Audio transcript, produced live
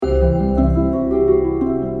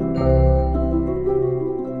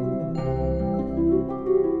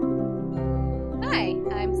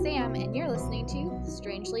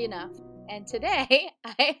today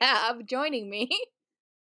I have joining me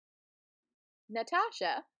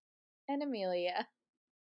Natasha and Amelia.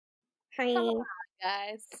 Hi. Come on,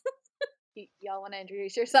 guys. Y'all want to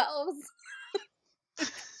introduce yourselves?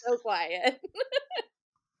 So quiet.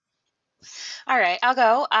 All right, I'll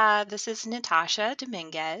go. This is Natasha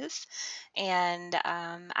Dominguez, and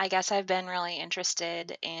I guess I've been really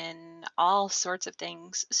interested in all sorts of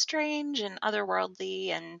things strange and otherworldly,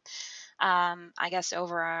 and I guess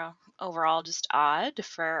overall just odd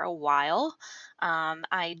for a while.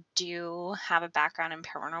 I do have a background in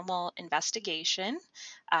paranormal investigation.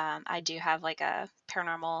 I do have like a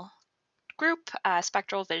paranormal group,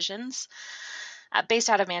 Spectral Visions, based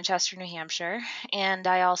out of Manchester, New Hampshire. And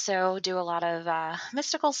I also do a lot of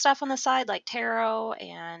mystical stuff on the side, like tarot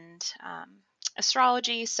and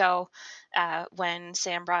astrology. So when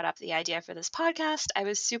Sam brought up the idea for this podcast, I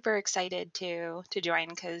was super excited to join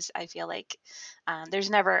because I feel like there's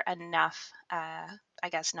never enough, I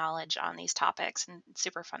guess, knowledge on these topics, and it's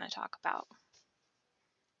super fun to talk about.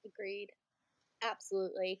 Agreed.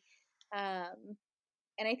 Absolutely.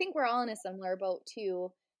 And I think we're all in a similar boat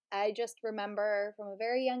too. I just remember from a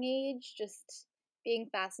very young age just being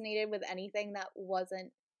fascinated with anything that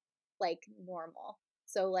wasn't like normal.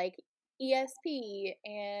 So like ESP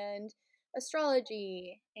and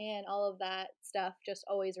astrology and all of that stuff just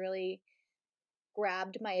always really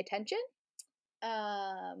grabbed my attention.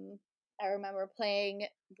 I remember playing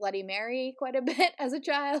Bloody Mary quite a bit as a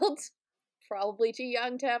child. Probably too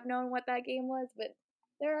young to have known what that game was, but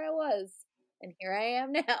there I was. And here I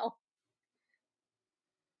am now.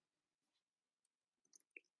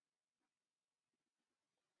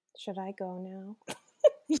 Should I go now?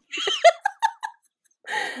 We've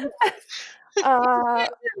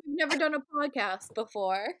never done a podcast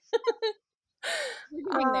before. We're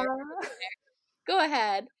getting there. Go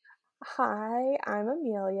ahead. Hi, I'm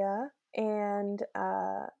Amelia, and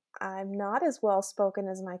I'm not as well spoken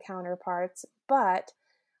as my counterparts, but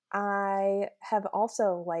I have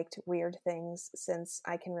also liked weird things since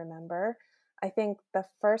I can remember. I think the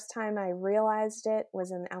first time I realized it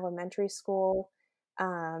was in elementary school,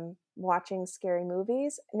 watching scary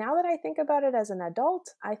movies. Now that I think about it as an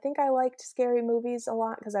adult, I think I liked scary movies a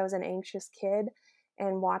lot because I was an anxious kid,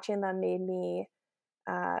 and watching them made me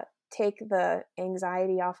take the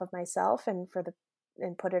anxiety off of myself and put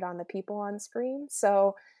it on the people on screen.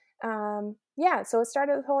 So yeah, so it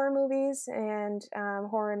started with horror movies and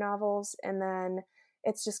horror novels, and then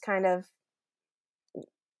it's just kind of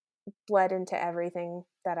bled into everything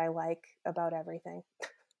that I like about everything.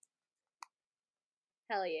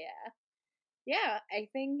 Hell yeah. Yeah, I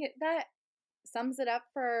think that sums it up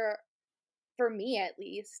for me at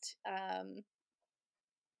least.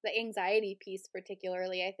 The anxiety piece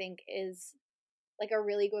particularly I think is like a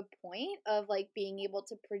really good point of like being able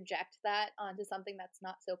to project that onto something that's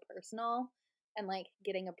not so personal and like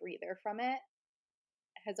getting a breather from it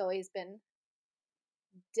has always been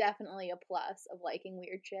definitely a plus of liking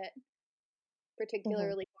weird shit,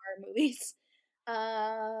 particularly horror movies.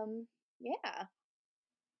 Yeah.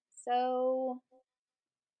 So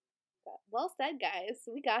well said, guys.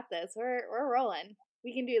 We got this. We're rolling.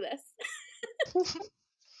 We can do this.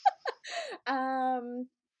 um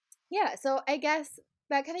yeah, so I guess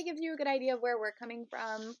that kind of gives you a good idea of where we're coming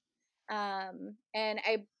from. And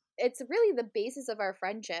it's really the basis of our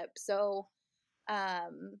friendship. So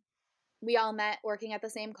um we all met working at the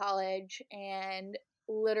same college, and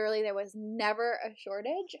literally there was never a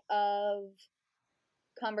shortage of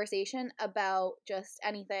conversation about just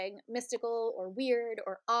anything mystical or weird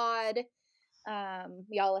or odd.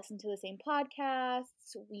 We all listened to the same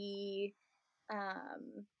podcasts. We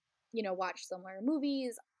watched similar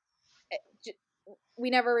movies. We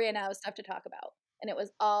never ran out of stuff to talk about, and it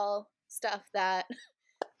was all stuff that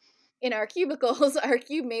in our cubicles our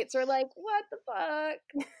cube mates were like, what the fuck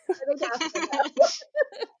are they talking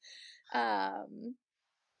about?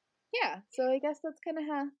 Yeah, so I guess that's kind of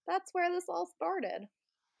how that's where this all started.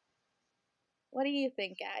 What do you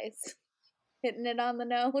think, guys? Hitting it on the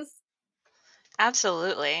nose?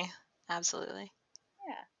 Absolutely.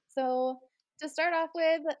 Yeah. So to start off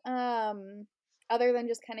with, other than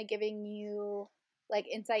just kind of giving you like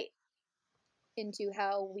insight into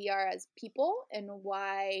how we are as people and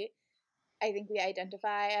why I think we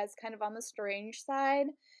identify as kind of on the strange side.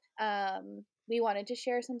 We wanted to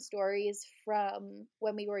share some stories from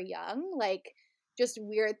when we were young, like just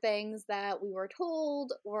weird things that we were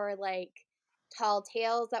told, or like tall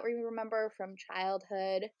tales that we remember from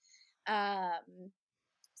childhood. Um,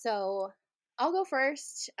 so I'll go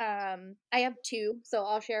first. I have two, so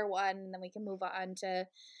I'll share one, and then we can move on to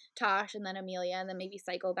Tosh and then Amelia, and then maybe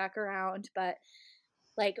cycle back around. But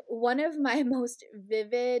Like, one of my most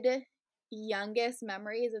vivid youngest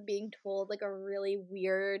memories of being told like a really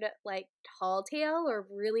weird, like, tall tale or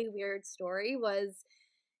really weird story was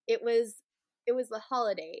it was it was the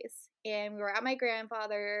holidays, and we were at my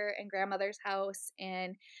grandfather and grandmother's house,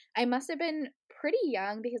 and I must have been pretty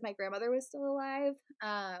young because my grandmother was still alive.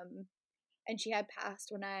 And she had passed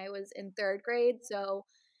when I was in 3rd grade, so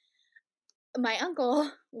my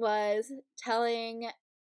uncle was telling,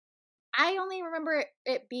 I only remember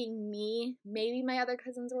it being me, maybe my other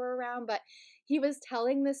cousins were around, but he was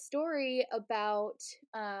telling this story about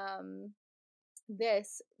um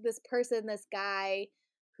this person, this guy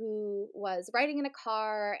who was riding in a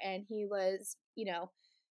car, and he was,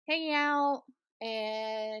 hanging out,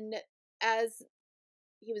 and as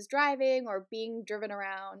he was driving or being driven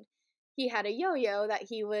around, he had a yo-yo that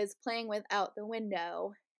he was playing with out the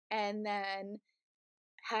window, and then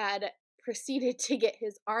had proceeded to get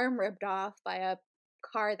his arm ripped off by a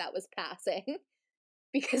car that was passing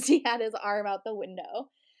because he had his arm out the window.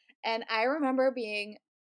 And I remember being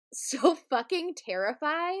so fucking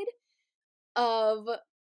terrified of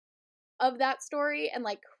that story and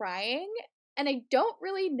like crying, and I don't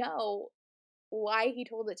really know why he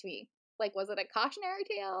told it to me. Like, was it a cautionary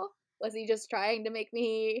tale? Was he just trying to make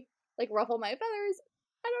me like ruffle my feathers?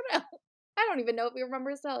 I don't know. I don't even know if he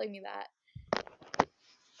remembers telling me that.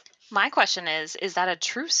 My question is that a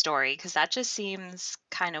true story? Because that just seems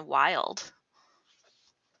kind of wild.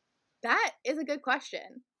 That is a good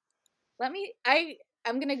question. I'm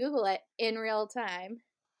gonna Google it in real time.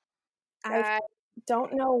 I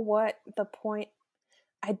don't know what the point.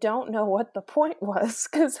 I don't know what the point was,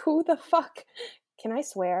 because who the fuck? Can I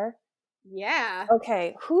swear? Yeah.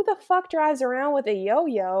 Okay, who the fuck drives around with a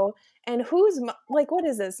yo-yo? And who's like, what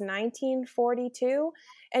is this, 1942?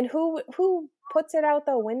 And who puts it out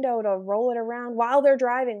the window to roll it around while they're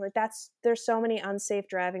driving? Like, there's so many unsafe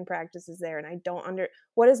driving practices there, and I don't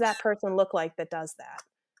what does that person look like that does that?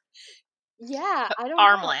 Yeah, I don't know.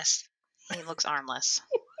 Armless. He looks armless.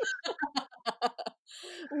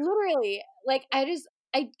 Literally, like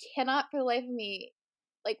I cannot for the life of me,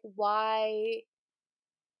 like why,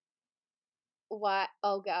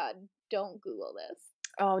 oh god, don't Google this.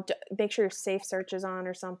 Oh, make sure your safe search is on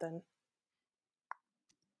or something.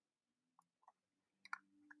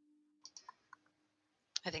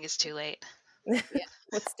 I think it's too late. Yeah.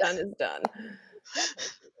 What's done is done.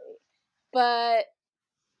 But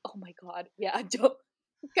oh my god, yeah, don't,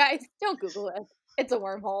 guys, don't Google it. It's a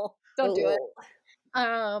wormhole. Don't do it.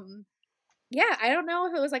 Yeah, I don't know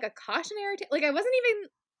if it was like a cautionary like I wasn't even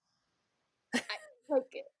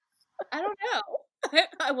like I don't know.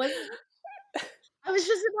 I was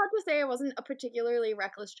just about to say I wasn't a particularly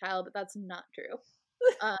reckless child, but that's not true.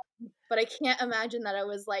 Um, but I can't imagine that I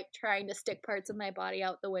was like trying to stick parts of my body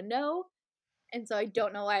out the window, and so I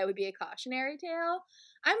don't know why it would be a cautionary tale.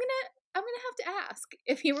 I'm gonna have to ask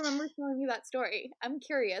if he remembers telling me that story. I'm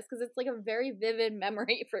curious because it's like a very vivid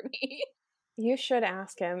memory for me. You should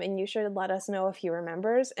ask him, and you should let us know if he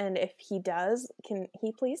remembers, and if he does, can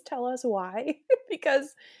he please tell us why?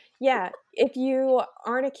 Because, yeah, if you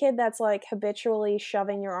aren't a kid that's, like, habitually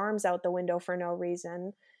shoving your arms out the window for no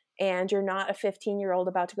reason, and you're not a 15-year-old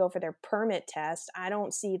about to go for their permit test, I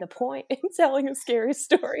don't see the point in telling a scary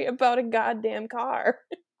story about a goddamn car.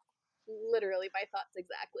 Literally my thoughts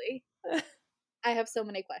exactly. I have so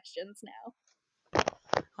many questions now.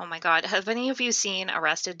 Oh my god. Have any of you seen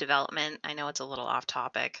Arrested Development? I know it's a little off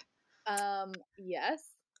topic. Yes.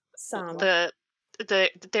 Some.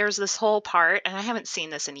 There's this whole part, and I haven't seen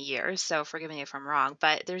this in years, so forgive me if I'm wrong,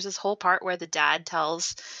 but there's this whole part where the dad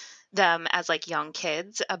tells them as like young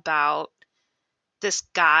kids about this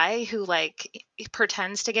guy who like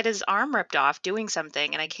pretends to get his arm ripped off doing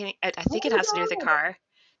something, and I Oh think it my has to do with the god. car.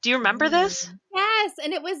 Do you remember this? Yes,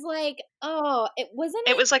 and it was like, oh, it wasn't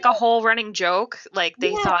It it. was like a whole running joke. Like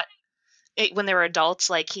they Yeah. thought when they were adults,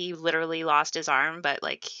 like he literally lost his arm, but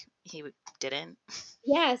like he didn't.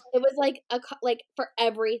 Yes, it was like like for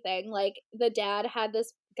everything. Like the dad had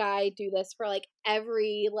this guy do this for like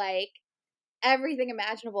everything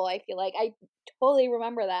imaginable. I feel like I totally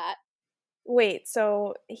remember that. Wait,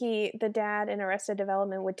 so the dad in Arrested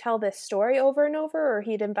Development would tell this story over and over, or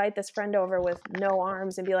he'd invite this friend over with no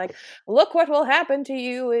arms and be like, "Look what will happen to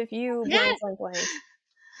you if you blank Yes, blank blank."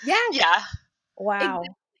 yes, Yeah, Wow.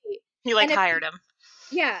 exactly. he like And if hired him.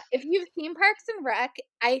 yeah, if you've seen Parks and Rec,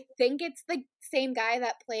 I think it's the same guy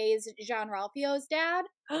that plays Jean Ralphio's dad,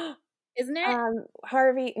 isn't it?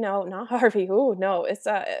 Harvey, no, not Harvey. Ooh, no, it's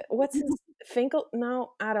what's his Finkel?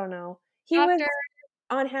 No, I don't know. He was After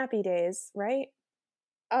on Happy Days, right?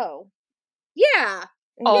 oh yeah,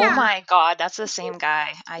 Oh yeah. Yeah. my god, that's the same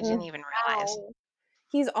guy. I didn't even realize. Wow.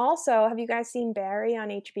 He's also, have you guys seen Barry on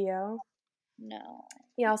HBO? No.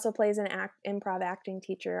 He also plays an improv acting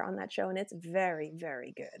teacher on that show, and it's very,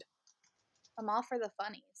 very good. I'm all for the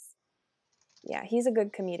funnies. Yeah, he's a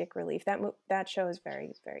good comedic relief. That show is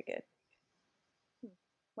very, very good.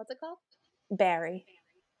 What's it called? Barry,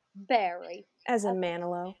 Barry. as in Okay.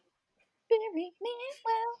 Manilow. Barry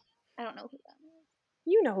Manilow. I don't know who that is.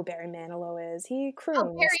 You know who Barry Manilow is. He Oh,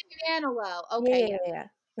 croons. Barry Manilow. Yeah, Okay, yeah, yeah.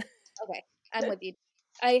 yeah, Okay, I'm with you.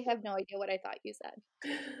 I have no idea what I thought you said.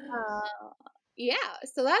 yeah. Yeah,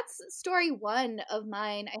 so that's story one of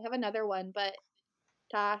mine. I have another one, but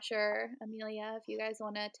Tosh or Amelia, if you guys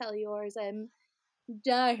want to tell yours, I'm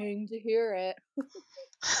dying to hear it.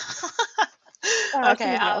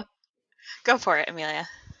 Okay, You go. go for it, Amelia.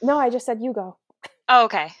 No, I just said you go. Oh,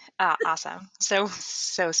 okay. Awesome. So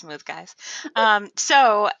smooth, guys.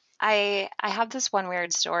 So I have this one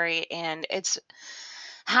weird story, and it's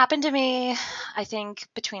happened to me. I think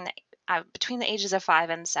between the ages of 5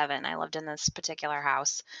 and 7, I lived in this particular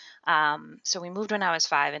house. So we moved when I was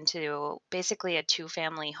 5 into basically a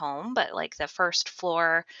two-family home, but like the first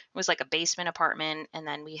floor was like a basement apartment, and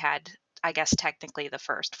then we had, I guess technically the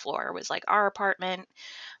first floor was like our apartment.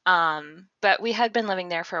 But we had been living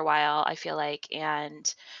there for a while, I feel like,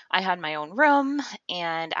 and I had my own room,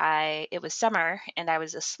 and it was summer and I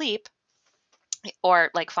was asleep, or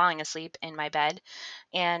like falling asleep in my bed,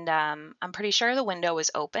 and I'm pretty sure the window was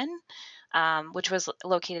open, which was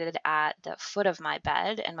located at the foot of my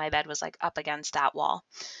bed, and my bed was like up against that wall.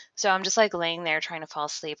 So I'm just like laying there trying to fall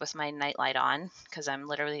asleep with my nightlight on because I'm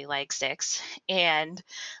literally like 6, and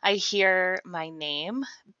I hear my name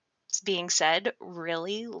being said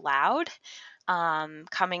really loud,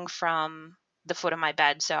 coming from the foot of my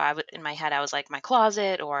bed. So in my head, I was like my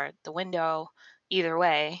closet or the window, either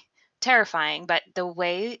way, terrifying. But the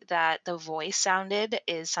way that the voice sounded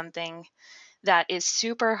is something that is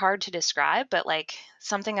super hard to describe, but like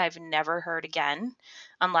something I've never heard again,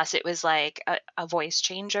 unless it was like a voice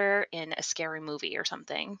changer in a scary movie or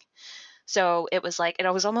something. So it was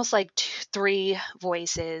almost like three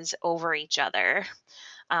voices over each other,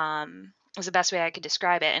 was the best way I could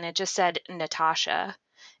describe it. And it just said Natasha.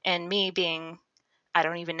 And me being, I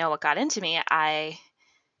don't even know what got into me, I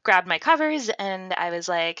grabbed my covers and I was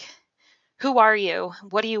like, "Who are you?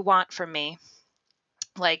 What do you want from me?"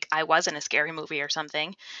 Like I was in a scary movie or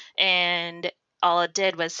something. And all it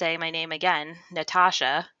did was say my name again,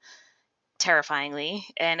 Natasha, terrifyingly.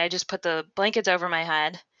 And I just put the blankets over my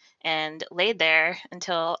head and laid there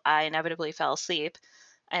until I inevitably fell asleep.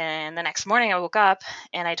 And the next morning I woke up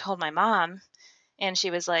and I told my mom, and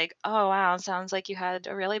she was like, "Oh, wow, sounds like you had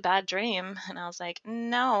a really bad dream." And I was like,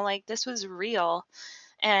 "No, like this was real."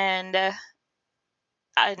 And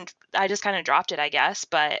I just kind of dropped it, I guess.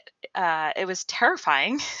 But it was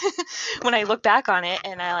terrifying when I look back on it,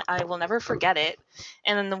 and I will never forget it.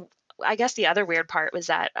 And then I guess the other weird part was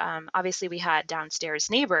that obviously we had downstairs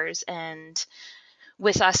neighbors, and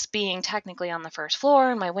with us being technically on the first floor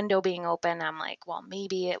and my window being open, I'm like, well,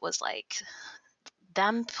 maybe it was like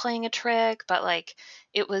them playing a trick, but like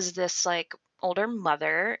it was this like older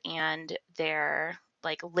mother and their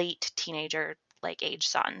like late teenager like age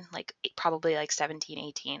son, like probably like 17,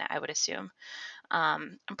 18, I would assume.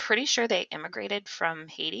 I'm pretty sure they immigrated from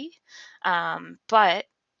Haiti. But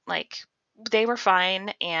like they were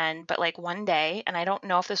fine, and but like one day, and I don't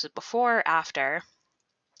know if this was before or after,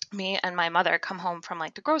 me and my mother come home from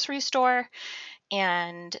like the grocery store,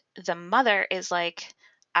 and the mother is like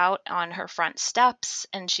out on her front steps,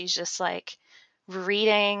 and she's just like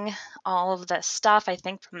reading all of the stuff, I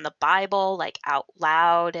think from the Bible, like out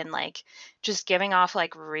loud, and like just giving off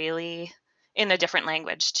like really in a different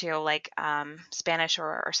language too, like Spanish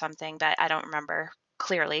or something, but I don't remember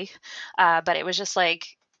clearly. But it was just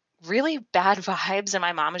like really bad vibes, and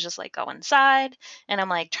my mom was just like, "Go inside." And I'm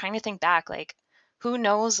like trying to think back, like who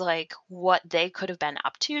knows like what they could have been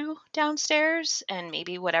up to downstairs, and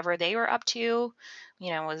maybe whatever they were up to,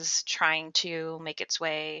 was trying to make its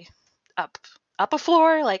way up up a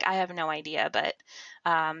floor. Like I have no idea, but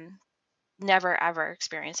um never ever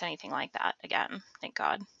experienced anything like that again, thank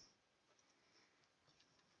God.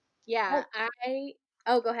 Yeah, Oh,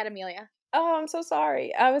 oh, go ahead, Amelia. oh, I'm so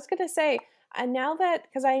sorry. I was gonna say, now that,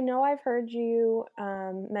 because I know I've heard you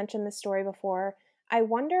mention this story before, I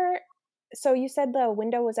wonder. So you said the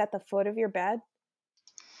window was at the foot of your bed.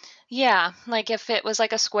 Yeah, like if it was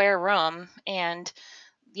like a square room, and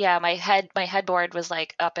yeah, my headboard was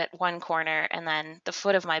like up at one corner, and then the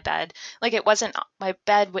foot of my bed, like it wasn't, my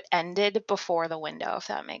bed would ended before the window, if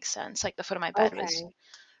that makes sense. Like the foot of my bed was Okay.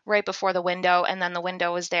 right before the window, and then the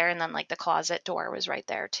window was there, and then like the closet door was right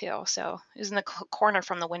there too. So it was in the corner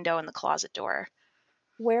from the window and the closet door.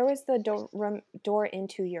 Where was the door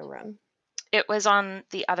into your room? It was on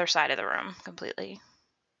the other side of the room completely.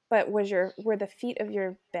 But were the feet of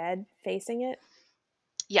your bed facing it?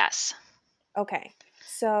 Yes. Okay.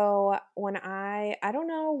 So when I don't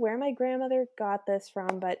know where my grandmother got this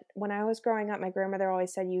from, but when I was growing up, my grandmother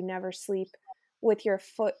always said you never sleep with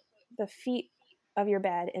the feet of your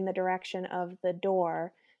bed in the direction of the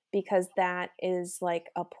door because that is like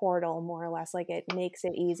a portal, more or less. Like it makes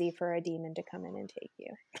it easy for a demon to come in and take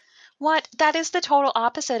you. What? That is the total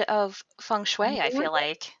opposite of feng shui, I Really? feel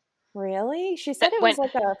like. Really? She said That it when was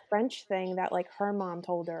like a French thing that like her mom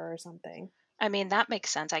told her or something. I mean, that makes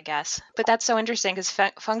sense, I guess. But that's so interesting because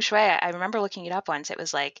feng shui, I remember looking it up once. It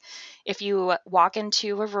was like if you walk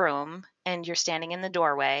into a room and you're standing in the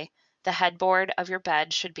doorway, the headboard of your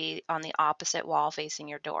bed should be on the opposite wall facing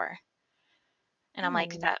your door. And I'm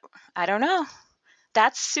like, Hmm. that I don't know.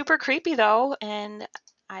 That's super creepy though, and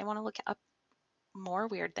I want to look up more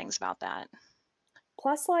weird things about that.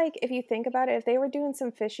 Plus, like, if you think about it, if they were doing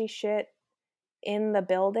some fishy shit in the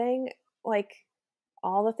building, like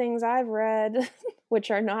all the things I've read, which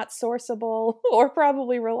are not sourceable or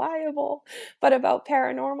probably reliable, but about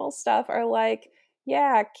paranormal stuff are like,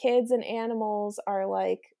 yeah, kids and animals are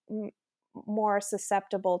like more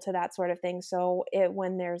susceptible to that sort of thing. So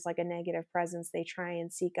when there's like a negative presence, they try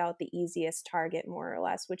and seek out the easiest target, more or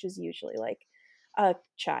less, which is usually like a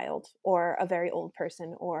child or a very old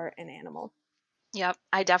person or an animal. Yep,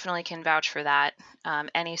 I definitely can vouch for that.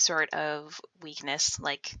 Any sort of weakness,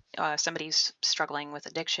 like somebody's struggling with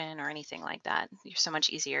addiction or anything like that, you're so much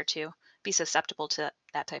easier to be susceptible to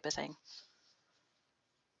that type of thing.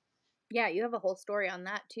 Yeah, you have a whole story on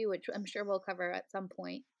that too, which I'm sure we'll cover at some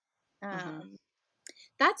point. Hmm. Um,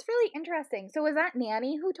 that's really interesting. So was that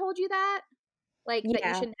Nanny who told you that? Like that you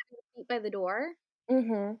Yeah. should never eat by the door?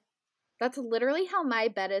 Mm-hmm. That's literally how my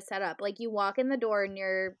bed is set up. Like you walk in the door and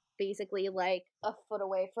you're basically like a foot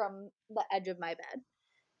away from the edge of my bed.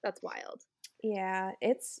 That's wild. Yeah,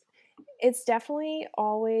 it's definitely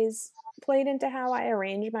always played into how I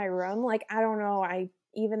arrange my room. Like, I don't know, I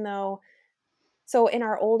even though so in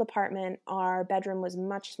our old apartment, our bedroom was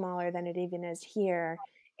much smaller than it even is here.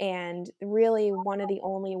 And really, one of the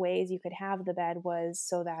only ways you could have the bed was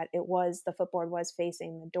so that the footboard was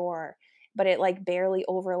facing the door, but it like barely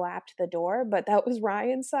overlapped the door. But that was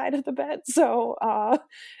Ryan's side of the bed. So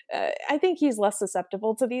I think he's less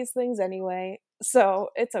susceptible to these things anyway. So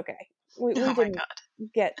it's okay. We Oh my didn't god.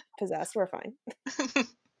 get possessed. We're fine.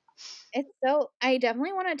 It's so I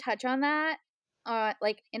definitely want to touch on that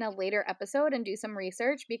like in a later episode and do some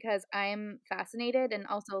research because I'm fascinated and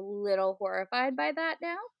also a little horrified by that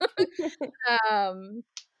now. Um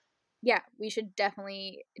yeah, we should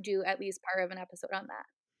definitely do at least part of an episode on that.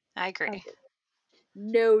 I agree. Okay.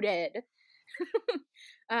 Noted.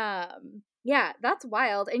 Yeah, that's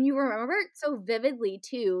wild. And you remember it so vividly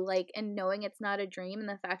too, like and knowing it's not a dream and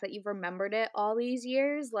the fact that you've remembered it all these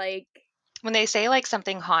years, like When they say like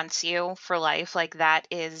something haunts you for life, like that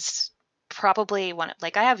is probably one.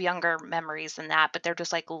 Like I have younger memories than that, but they're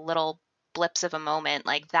just like little blips of a moment.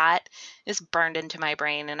 Like that is burned into my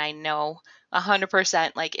brain, and I know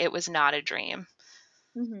 100% like it was not a dream.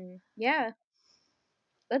 yeah,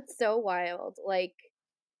 that's so wild.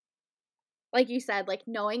 Like you said, like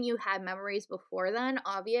knowing you had memories before then,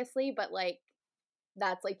 obviously, but like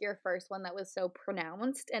that's like your first one that was so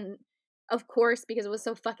pronounced and of course because it was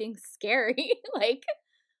so fucking scary. Like,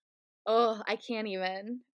 oh, I can't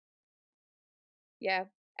even. Yeah,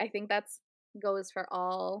 I think that's goes for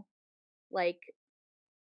all like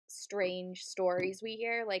strange stories we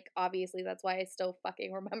hear. Like obviously that's why I still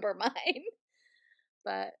fucking remember mine.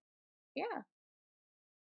 But yeah.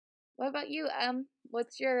 What about you?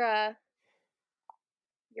 What's your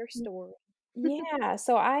story? Yeah,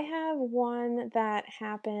 so I have one that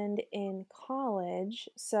happened in college.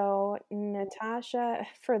 So, Natasha,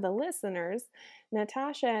 for the listeners,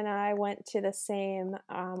 Natasha and I went to the same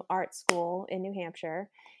art school in New Hampshire.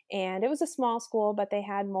 And it was a small school, but they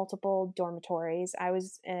had multiple dormitories. I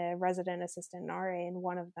was a resident assistant RA in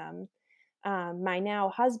one of them. My now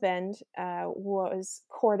husband was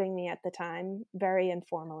courting me at the time, very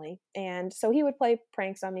informally. And so he would play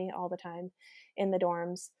pranks on me all the time in the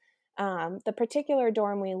dorms. The particular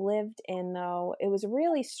dorm we lived in, though, it was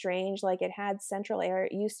really strange. Like it had central air.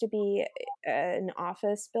 It used to be an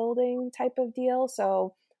office building type of deal.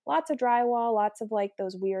 So lots of drywall, lots of like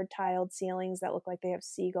those weird tiled ceilings that look like they have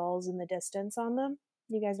seagulls in the distance on them.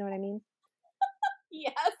 You guys know what I mean?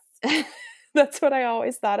 Yes. That's what I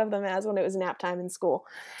always thought of them as when it was nap time in school.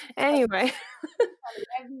 Anyway, Funny.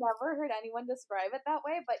 I've never heard anyone describe it that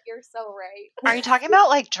way, but you're so right. Are you talking about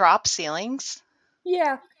like drop ceilings?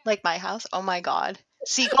 yeah. Like my house? Oh my god.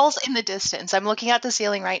 Seagulls in the distance. I'm looking at the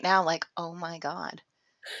ceiling right now like, oh my God.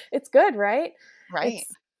 It's good, right? Right.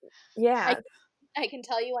 It's I yeah. I can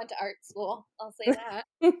tell you went to art school. I'll say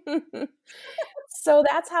that. So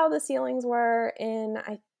that's how the ceilings were in,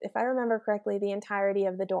 if I remember correctly, the entirety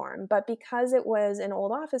of the dorm. But because it was an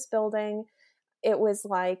old office building, it was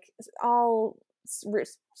like all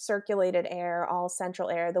circulated air, all central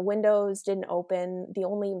air. The windows didn't open. The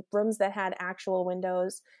only rooms that had actual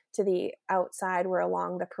windows to the outside were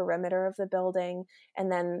along the perimeter of the building.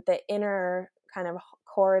 And then the inner kind of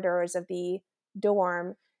corridors of the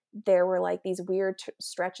dorm, there were like these weird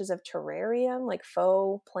stretches of terrarium, like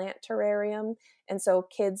faux plant terrarium. And so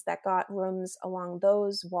kids that got rooms along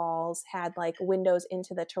those walls had like windows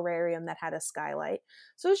into the terrarium that had a skylight.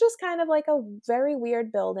 So it was just kind of like a very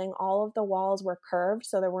weird building. All of the walls were curved,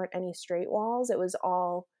 so there weren't any straight walls. It was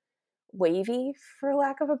all wavy, for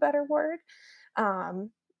lack of a better word.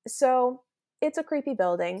 So it's a creepy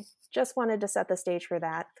building. Just wanted to set the stage for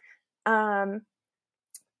that. Um,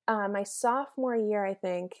 my sophomore year, I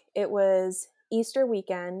think, it was Easter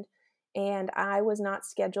weekend, and I was not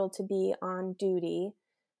scheduled to be on duty,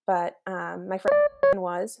 but my friend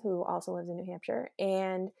was, who also lives in New Hampshire,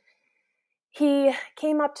 and he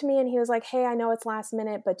came up to me and he was like, "Hey, I know it's last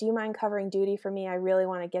minute, but do you mind covering duty for me? I really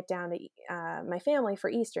want to get down to my family for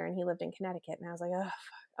Easter." And he lived in Connecticut. And I was like,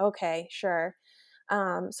 "Oh, okay, sure."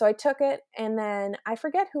 So I took it. And then I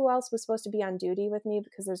forget who else was supposed to be on duty with me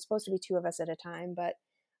because there's supposed to be two of us at a time. But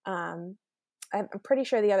um, I'm pretty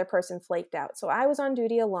sure the other person flaked out. So I was on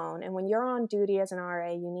duty alone. And when you're on duty as an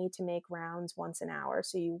RA, you need to make rounds once an hour.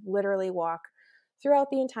 So you literally walk throughout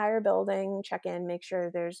the entire building, check in, make sure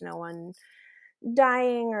there's no one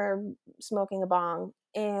dying or smoking a bong.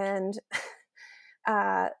 And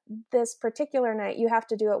uh, this particular night, you have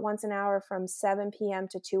to do it once an hour from 7 p.m.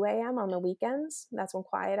 to 2 a.m. on the weekends. That's when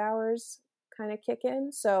quiet hours kind of kick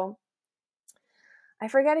in. So I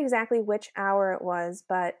forget exactly which hour it was,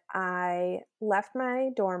 but I left my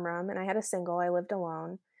dorm room and I had a single, I lived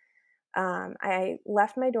alone. I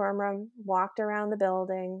left my dorm room, walked around the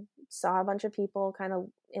building, saw a bunch of people kind of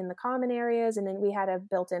in the common areas, and then we had a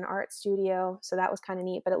built-in art studio, so that was kind of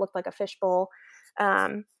neat. But it looked like a fishbowl.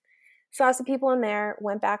 Um, saw some people in there,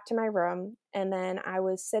 went back to my room, and then I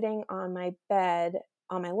was sitting on my bed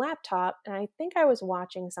on my laptop, and I think I was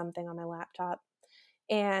watching something on my laptop.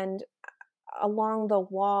 And along the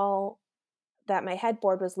wall that my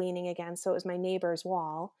headboard was leaning against, so it was my neighbor's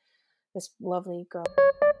wall. This lovely girl.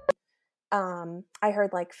 I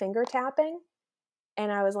heard like finger tapping,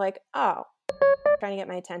 and I was like, oh, trying to get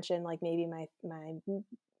my attention, like maybe my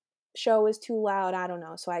show is too loud, I don't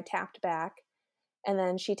know. So I tapped back, and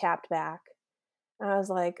then she tapped back, and I was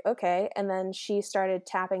like, okay. And then she started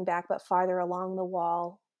tapping back, but farther along the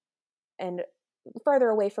wall and further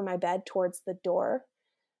away from my bed towards the door,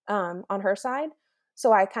 on her side.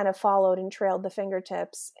 So I kind of followed and trailed the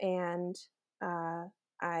fingertips, and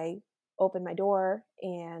I opened my door,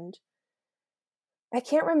 and I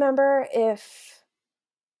can't remember if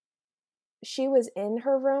she was in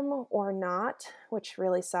her room or not, which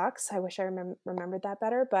really sucks. I wish I remembered that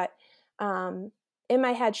better. But um, in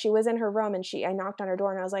my head, she was in her room, and I knocked on her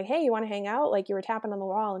door, and I was like, "Hey, you want to hang out?" Like, you were tapping on the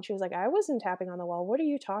wall. And she was like, "I wasn't tapping on the wall. What are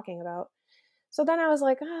you talking about?" So then I was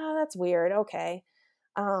like, "Ah, that's weird. Okay."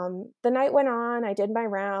 The night went on. I did my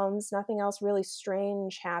rounds. Nothing else really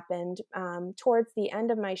strange happened. Towards the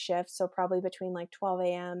end of my shift, so probably between like 12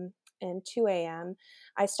 a.m. and 2 a.m.,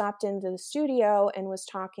 I stopped into the studio and was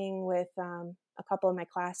talking with a couple of my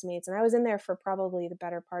classmates. And I was in there for probably the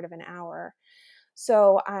better part of an hour.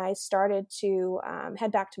 So I started to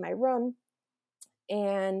head back to my room,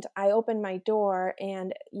 and I opened my door,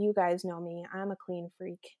 and you guys know me, I'm a clean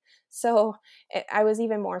freak. So I was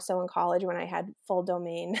even more so in college when I had full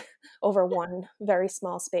domain over one very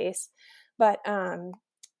small space. But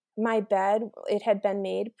my bed, it had been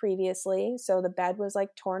made previously. So the bed was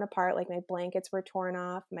like torn apart, like my blankets were torn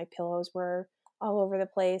off, my pillows were all over the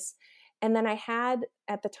place. And then I had,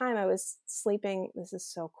 at the time I was sleeping, this is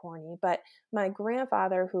so corny, but my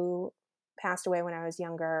grandfather, who passed away when I was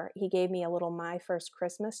younger, he gave me a little My First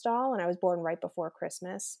Christmas doll, and I was born right before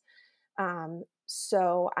Christmas.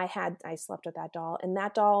 So I slept with that doll, and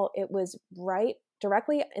that doll, it was right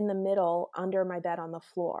directly in the middle under my bed on the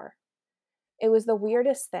floor. It was the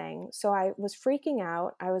weirdest thing. So I was freaking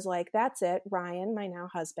out. I was like, that's it. Ryan, my now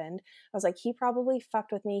husband, I was like, he probably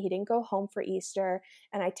fucked with me. He didn't go home for Easter.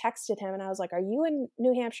 And I texted him and I was like, are you in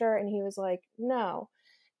New Hampshire? And he was like, no.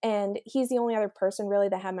 And he's the only other person really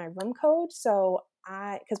that had my room code. So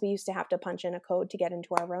because we used to have to punch in a code to get into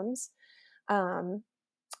our rooms. Um,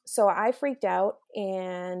 so I freaked out,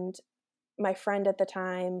 and my friend at the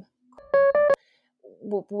time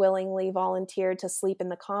willingly volunteered to sleep in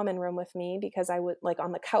the common room with me because I would like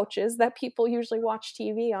on the couches that people usually watch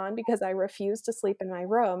TV on because I refused to sleep in my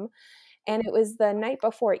room. And it was the night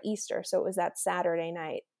before Easter, so it was that Saturday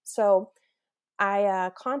night. So I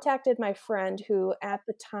contacted my friend who at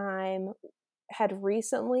the time had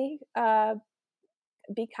recently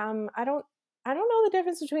become I don't know the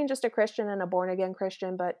difference between just a Christian and a born again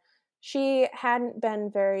Christian, but she hadn't been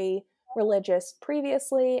very religious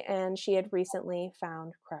previously and she had recently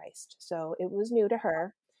found Christ. So it was new to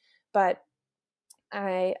her. But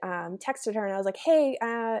I texted her and I was like, hey,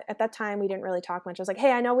 at that time we didn't really talk much. I was like,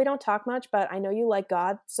 hey, I know we don't talk much, but I know you like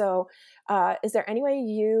God. So is there any way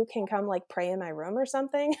you can come like pray in my room or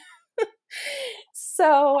something?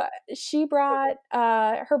 So she brought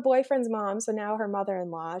her boyfriend's mom, so now her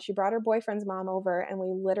mother-in-law, she brought her boyfriend's mom over and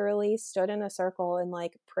we literally stood in a circle and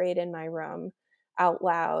like prayed in my room out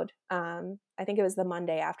loud. I think it was the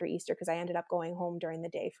Monday after Easter because I ended up going home during the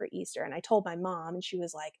day for Easter. And I told my mom and she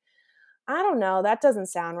was like, I don't know, that doesn't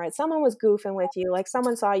sound right. Someone was goofing with you. Like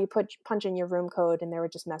someone saw you punch in your room code and they were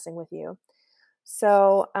just messing with you.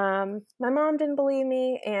 So my mom didn't believe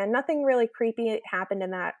me and nothing really creepy happened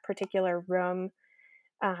in that particular room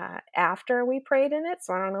after we prayed in it.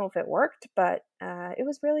 So I don't know if it worked, but it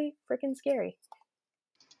was really freaking scary.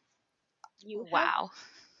 You have Wow.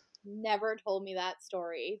 never told me that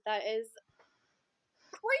story. That is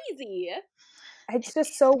crazy. It's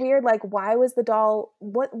just so weird. Like, why was the doll?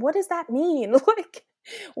 What does that mean? Like,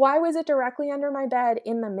 why was it directly under my bed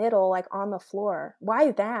in the middle, like on the floor?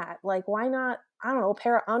 Why that? Like, why not? I don't know, a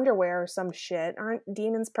pair of underwear or some shit. Aren't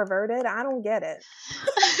demons perverted? I don't get it.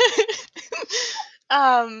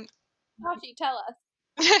 um, Tashi, tell us.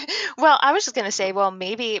 well, I was just going to say, well,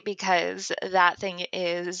 maybe because that thing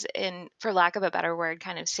is, in for lack of a better word,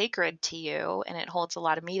 kind of sacred to you, and it holds a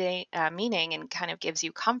lot of meaning and kind of gives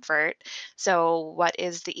you comfort. So, what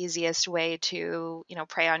is the easiest way to,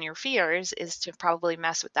 prey on your fears is to probably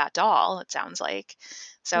mess with that doll, it sounds like.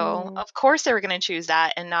 So, Mm, of course, they were going to choose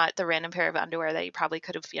that and not the random pair of underwear that you probably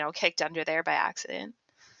could have, kicked under there by accident,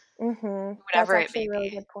 that's whatever it actually may a really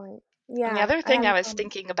be. good point. And the Yeah, other I thing hadn't I was thought of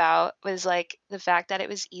thinking about was like the fact that it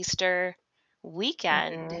was Easter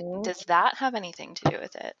weekend. Mhm. Does that have anything to do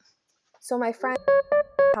with it? So my friend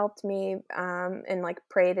helped me and like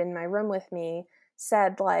prayed in my room with me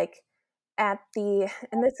said like at the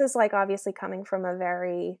and this is like obviously coming from a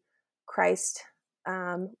very Christ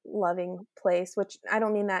loving place, which I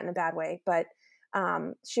don't mean that in a bad way, but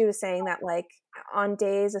she was saying that like on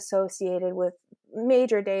days associated with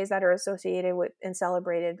major days that are associated with and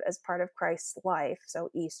celebrated as part of Christ's life, so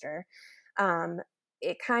Easter, um,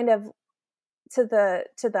 it kind of to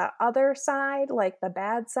the other side, like the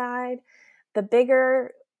bad side, the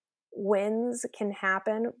bigger wins can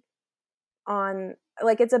happen on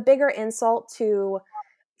like it's a bigger insult to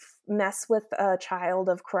mess with a child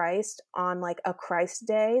of Christ on like a Christ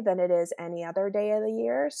day than it is any other day of the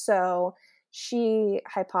year. So she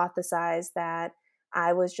hypothesized that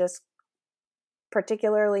I was just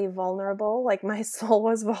particularly vulnerable, like my soul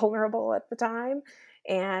was vulnerable at the time.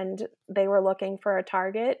 And they were looking for a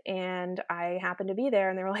target, and I happened to be there.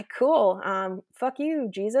 And they were like, "Cool, fuck you,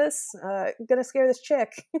 Jesus. Gonna scare this chick."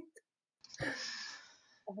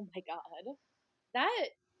 Oh my god. That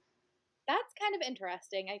that's kind of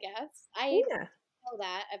interesting, I guess. I Yeah. know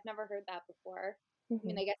that. I've never heard that before. I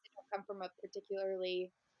mean, Mhm. I guess I don't come from a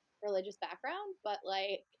particularly religious background, but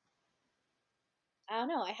like I don't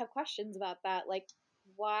know, I have questions about that. Like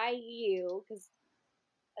why you? Cuz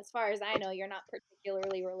as far as I know, you're not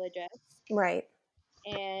particularly religious. Right.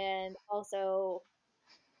 And also,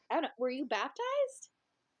 I don't know, were you baptized?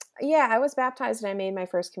 Yeah, I was baptized and I made my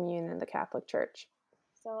first communion in the Catholic Church.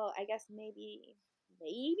 So I guess maybe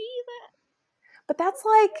that But that's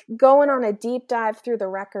like going on a deep dive through the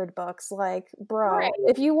record books. Like, bro, right.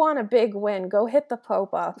 if you want a big win, go hit the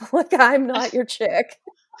Pope up. Like, I'm not your chick.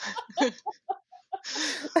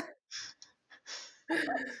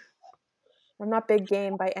 I'm not big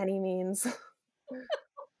game by any means.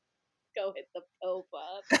 Go hit the Pope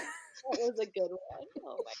up. That was a good one.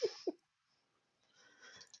 Oh my.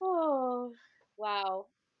 Oh, wow.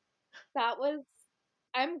 That was.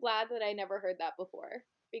 I'm glad that I never heard that before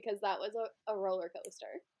because that was a roller coaster.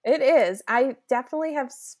 It is. I definitely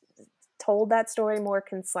have told that story more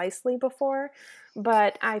concisely before,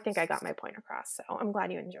 but I think I got my point across. So I'm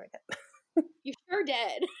glad you enjoyed You sure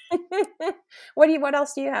did. it. What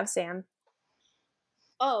else do you have, Sam?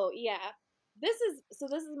 Oh yeah. This is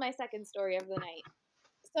my second story of the night.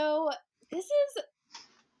 So this is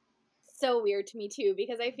so weird to me too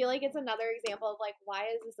because I feel like it's another example of like why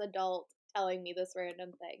is this adult telling me this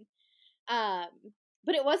random thing? Um,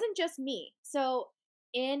 but it wasn't just me. So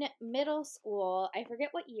in middle school, I forget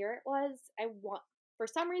what year it was. For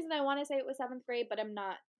some reason I want to say it was 7th grade, but I'm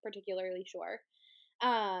not particularly sure.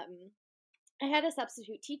 Um I had a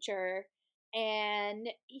substitute teacher, and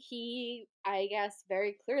he, I guess,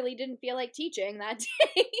 very clearly didn't feel like teaching that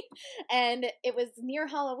day. And it was near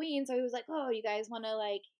Halloween, so he was like, "Oh, you guys want to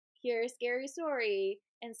like hear a scary story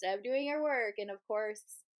instead of doing your work?" And of course,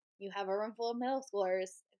 you have a room full of middle schoolers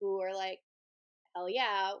who are like, "Hell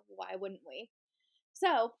yeah, why wouldn't we?"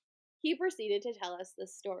 So he proceeded to tell us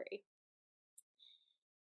this story.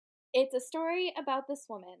 It's a story about this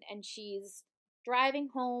woman, and she's driving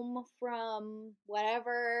home from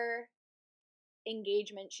whatever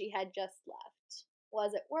engagement she had just left.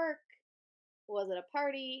 Was it work? Was it a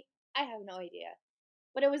party? I have no idea.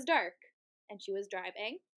 But it was dark, and she was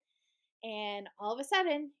driving, and all of a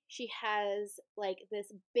sudden she has like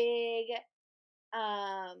this big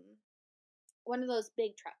um one of those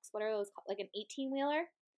big trucks. What are those called? Like an 18-wheeler?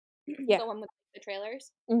 Yeah. The one with the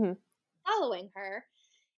trailers Hmm. following her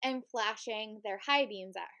and flashing their high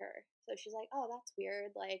beams at her. So she's like, "Oh, that's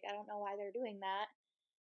weird. Like, I don't know why they're doing that."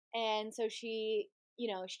 And so she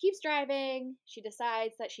keeps driving. She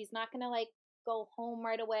decides that she's not going to like go home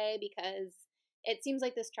right away because it seems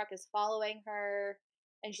like this truck is following her,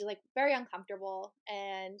 and she's like very uncomfortable.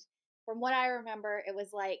 And from what I remember, it was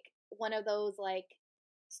like one of those like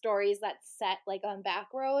stories that's set like on back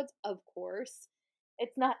roads, of course.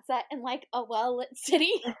 It's not set in like a well-lit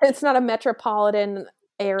city. It's not a metropolitan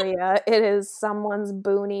area. It is someone's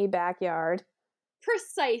boony backyard.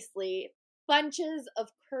 Precisely. Bunches of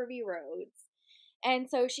curvy roads. And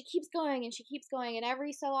so she keeps going and she keeps going, and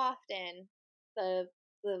every so often the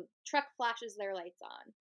truck flashes their lights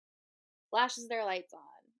on,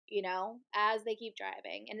 as they keep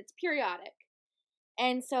driving, and it's periodic.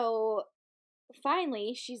 And so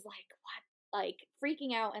finally she's like, "What?" Like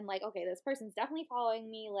freaking out and like, "Okay, this person's definitely following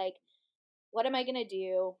me. Like, what am I gonna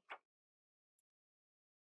do?"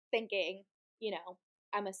 Thinking, you know,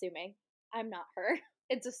 I'm assuming I'm not her.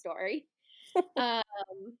 It's a story. Um,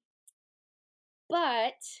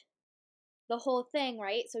 but the whole thing,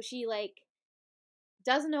 right? So she like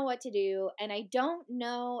doesn't know what to do, and I don't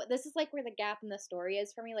know, this is like where the gap in the story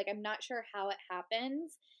is for me. Like I'm not sure how it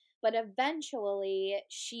happens, but eventually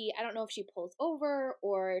I don't know if she pulls over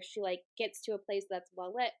or if she like gets to a place that's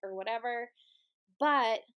well lit or whatever,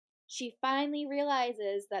 but she finally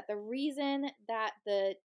realizes that the reason that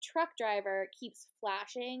the truck driver keeps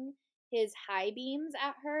flashing his high beams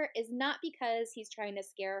at her is not because he's trying to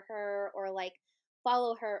scare her or like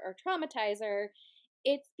follow her or traumatize her.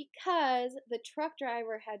 It's because the truck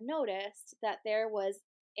driver had noticed that there was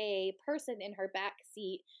a person in her back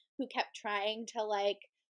seat who kept trying to like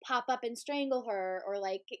pop up and strangle her or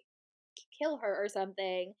like kill her or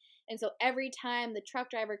something. And so every time the truck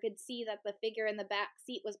driver could see that the figure in the back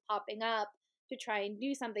seat was popping up to try and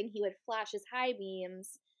do something, he would flash his high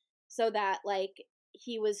beams so that like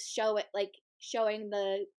he was showing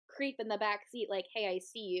the creep in the back seat like, "Hey, I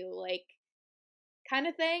see you," like kind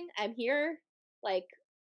of thing. "I'm here." Like,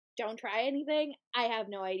 don't try anything. I have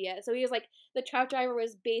no idea. So he was like, the truck driver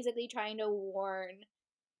was basically trying to warn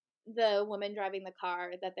the woman driving the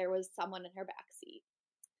car that there was someone in her back seat.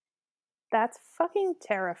 That's fucking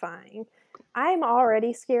terrifying. I'm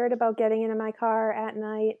already scared about getting into my car at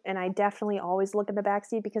night, and I definitely always look in the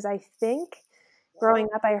backseat because I think growing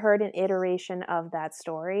up I heard an iteration of that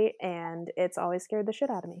story, and it's always scared the shit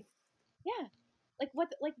out of me. Yeah. Like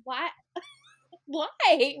what? Like why?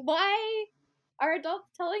 Why? Why are adults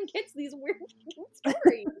telling kids these weird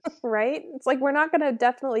stories? Right? It's like we're not going to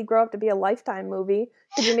definitely grow up to be a Lifetime movie.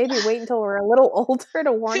 Could you maybe wait until we're a little older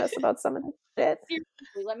to warn us about some of this shit?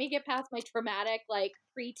 Seriously, let me get past my traumatic, like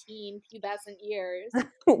preteen, pubescent years.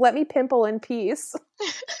 Let me pimple in peace.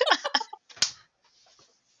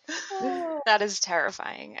 Oh, That is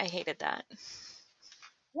terrifying. I hated that.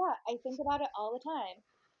 yeah, I think about it all the time.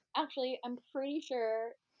 Actually, I'm pretty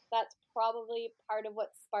sure that's probably part of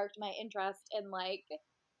what sparked my interest in like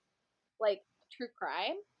true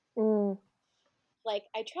crime. Mm, Like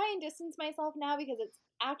I try and distance myself now because it's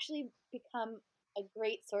actually become a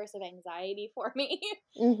great source of anxiety for me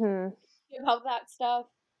mm-hmm. about that stuff.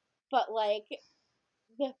 But like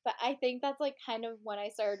I think that's like kind of when I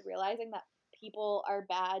started realizing that people are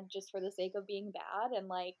bad just for the sake of being bad and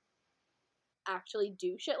like actually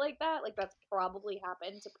do shit like that. Like that's probably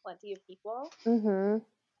happened to plenty of people. Mm-hmm.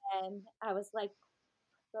 And I was like,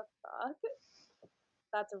 the fuck?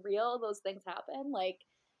 That's real? Those things happen? Like,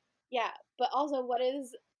 yeah. But also, what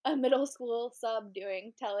is a middle school sub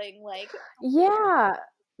doing telling like Yeah.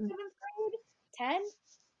 7th grade? 10?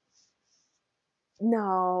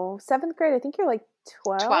 No, 7th grade, I think you're like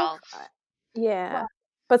 12? 12. Yeah.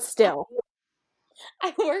 But still.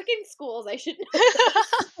 I work in schools. I should know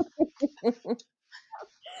this.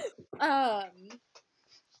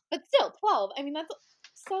 But still, 12. I mean, that's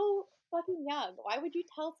so fucking young. Why would you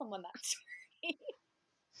tell someone that story?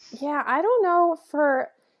 Yeah, I don't know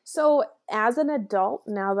so as an adult,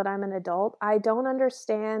 now that I'm an adult, I don't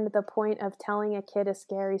understand the point of telling a kid a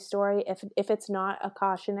scary story if it's not a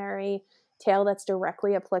cautionary tale that's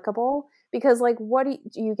directly applicable. Because like what do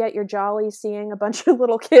you get your jolly seeing a bunch of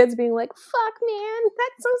little kids being like, "Fuck man,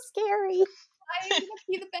 that's so scary." I'm gonna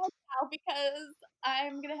pee the bed now because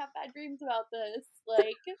I'm gonna have bad dreams about this.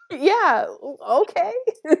 Like, Yeah, okay.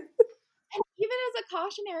 and even as a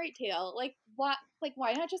cautionary tale, like what? Like,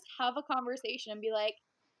 why not just have a conversation and be like,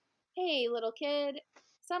 "Hey, little kid,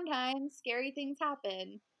 sometimes scary things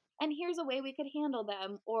happen, and here's a way we could handle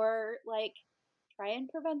them, or like try and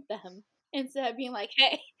prevent them," instead of being like,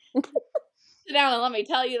 "Hey, sit down and let me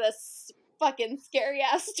tell you this fucking scary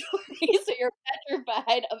ass story so you're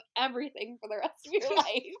petrified of everything for the rest of your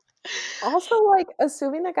life." Also, like,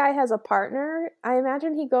 assuming the guy has a partner, I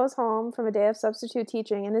imagine he goes home from a day of substitute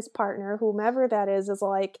teaching and his partner, whomever that is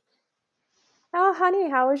like, "Oh, honey,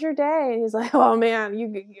 how was your day?" And he's like, "Oh man,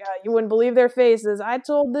 you wouldn't believe their faces. I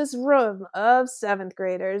told this room of 7th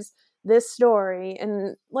graders this story."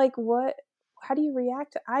 And like, what? How do you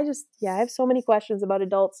react? I have so many questions about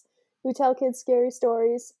adults who tell kids scary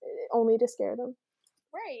stories only to scare them.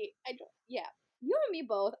 Right. I don't, yeah. You and me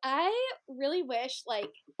both. I really wish, like,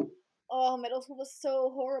 oh, middle school was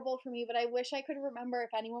so horrible for me, but I wish I could remember if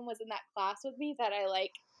anyone was in that class with me that I,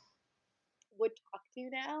 like, would talk to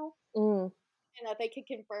now. Mm. And that they could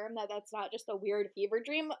confirm that that's not just a weird fever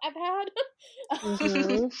dream I've had.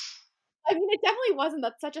 Mm-hmm. I mean, it definitely wasn't.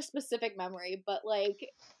 That's such a specific memory, but, like,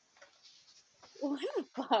 what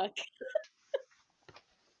the fuck?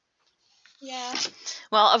 Yeah.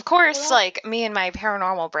 Well, of Well, course, that, like me and my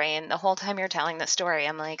paranormal brain, the whole time you're telling the story,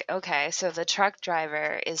 I'm like, okay, so the truck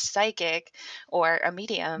driver is psychic or a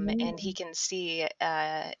medium, and he Mm. can see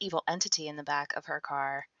a evil entity in the back of her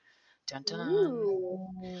car. Dun dun. ooh.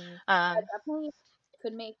 Mm. That definitely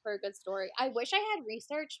could make for a good story. I wish I had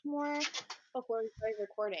researched more before we started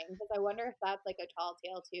recording because I wonder if that's like a tall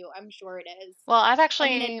tale too. I'm sure it is. Well, I've I mean, it.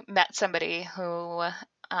 actually met somebody who,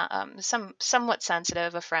 somewhat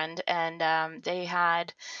sensitive, a friend, and they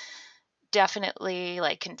had definitely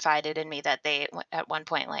like confided in me that they at one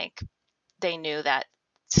point like they knew that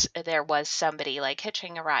there was somebody like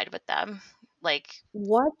hitching a ride with them, like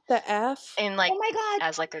What the F? in like Oh my god!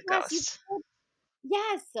 as like a Yes, you. ghost.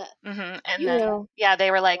 Yes, And you. then Ew. yeah,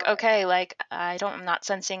 they were like, Story. okay, like I'm not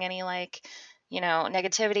sensing any like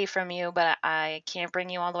negativity from you, but I can't bring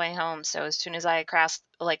you all the way home. So as soon as I cross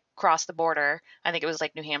the border, I think it was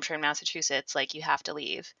like New Hampshire and Massachusetts, like you have to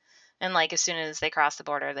leave. And like as soon as they crossed the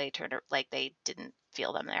border, they like they didn't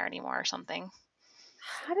feel them there anymore or something.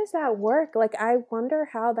 How does that work? Like, I wonder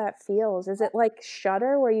how that feels. Is it like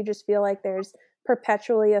Shudder, where you just feel like there's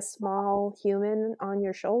perpetually a small human on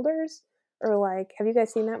your shoulders? Or like, have you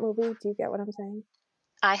guys seen that movie? Do you get what I'm saying?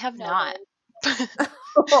 I have No, but not.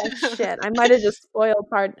 Oh shit! I might have just spoiled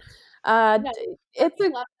part. no. It's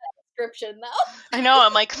Fucking a, love that description though. I know.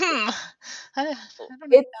 I'm like, I don't know.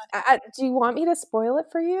 it's. Do you want me to spoil it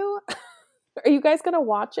for you? Are you guys gonna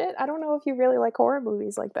watch it? I don't know if you really like horror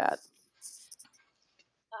movies like that.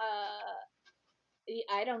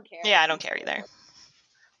 I don't care Yeah, if I don't you care spoil either. it.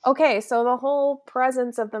 Okay, so the whole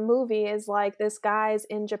presence of the movie is like this guy's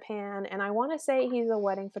in Japan, and I want to say he's a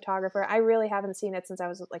wedding photographer. I really haven't seen it since I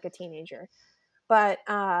was like a teenager, but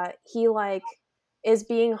he like is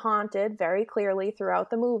being haunted very clearly throughout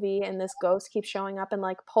the movie, and this ghost keeps showing up in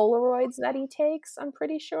like Polaroids that he takes. I'm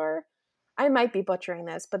pretty sure. I might be butchering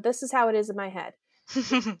this, but this is how it is in my head.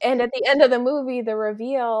 And at the end of the movie, the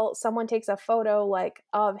reveal, someone takes a photo like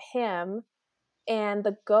of him, and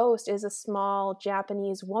the ghost is a small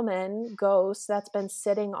Japanese woman ghost that's been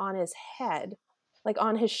sitting on his head, like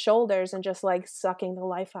on his shoulders, and just like sucking the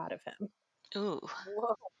life out of him. Ooh.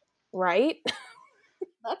 Whoa, Right?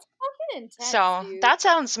 that's fucking intense, So dude. that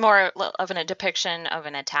sounds more of a depiction of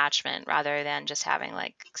an attachment rather than just having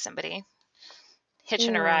like somebody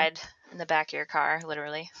hitching a Yeah. ride in the back of your car,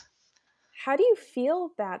 literally. How do you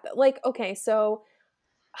feel that? Like, okay, so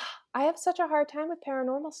I have such a hard time with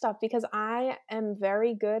paranormal stuff because I am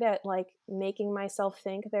very good at like making myself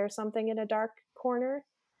think there's something in a dark corner.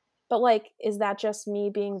 But like, is that just me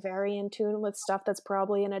being very in tune with stuff that's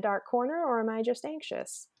probably in a dark corner, or am I just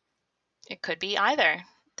anxious? It could be either.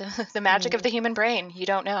 The magic of Mm. the human brain. You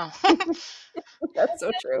don't know. That's I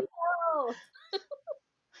so can't true. tell.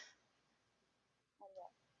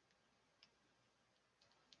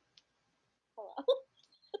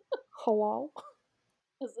 Hello.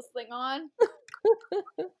 Hello? Is this thing on?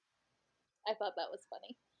 I thought that was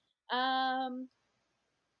funny. Um,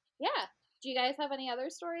 yeah. Do you guys have any other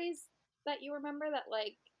stories that you remember that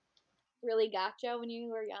like really got you when you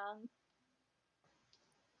were young?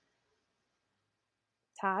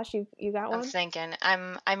 Tosh, you got I'm one? thinking.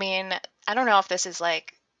 I mean, I don't know if this is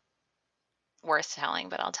like worth telling,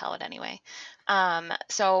 but I'll tell it anyway.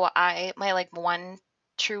 So my like one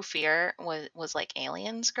true fear was like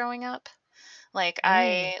aliens growing up. Like Mm.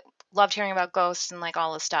 I loved hearing about ghosts and like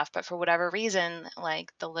all this stuff, but for whatever reason,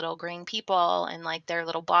 like the little green people and like their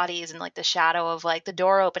little bodies and like the shadow of like the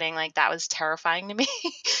door opening, like that was terrifying to me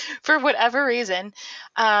for whatever reason.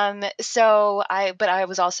 But I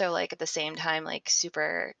was also like at the same time like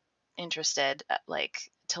super interested, like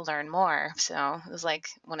to learn more. So it was like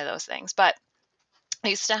one of those things. But I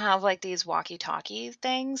used to have like these walkie-talkie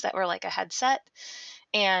things that were like a headset,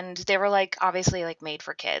 and they were like obviously like made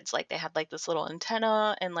for kids. Like they had like this little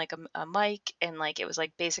antenna and like a mic, and like it was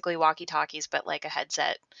like basically walkie-talkies but like a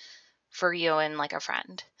headset for you and like a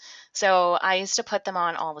friend. So I used to put them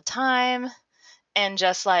on all the time and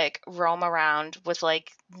just like roam around with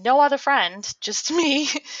like no other friend, just me,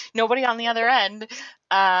 nobody on the other end.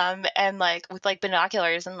 And like with like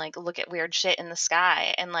binoculars and like look at weird shit in the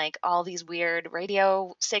sky, and like all these weird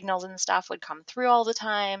radio signals and stuff would come through all the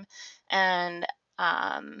time. And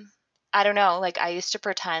um I don't know, like I used to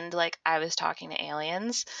pretend like I was talking to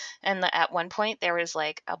aliens, and at one point there was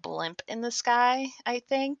like a blimp in the sky, I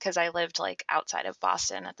think, because I lived like outside of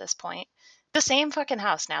Boston at this point. The same fucking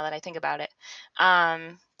house now that I think about it.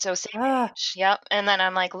 So same Ah, age. Yep. And then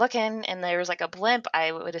I'm like looking, and there was like a blimp,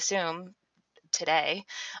 I would assume today.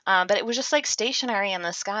 But it was just like stationary in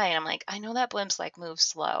the sky. And I'm like, I know that blimps like move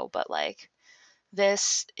slow, but like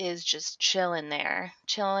this is just chilling there,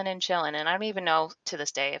 chilling and chilling. And I don't even know to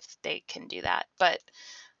this day if they can do that. But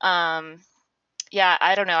um, yeah,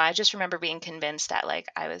 I don't know. I just remember being convinced that like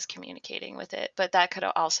I was communicating with it. But that could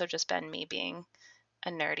have also just been me being a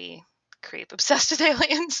nerdy creep obsessed with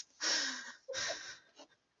aliens.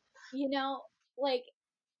 You know, like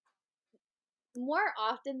more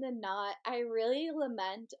often than not, I really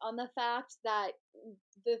lament on the fact that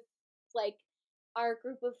the like our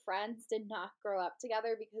group of friends did not grow up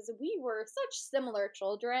together because we were such similar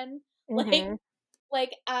children. Like mm-hmm.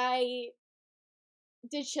 like I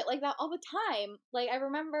did shit like that all the time. Like I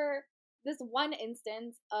remember this one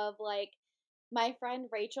instance of like my friend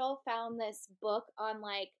Rachel found this book on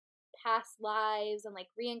like past lives and like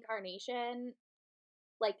reincarnation,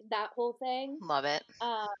 like that whole thing. Love it.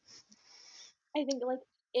 Um I think like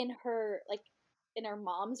in her like in her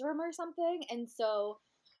mom's room or something, and so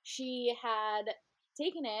she had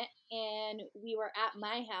taken it, and we were at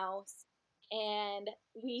my house, and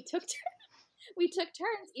we took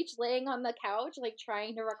turns each laying on the couch, like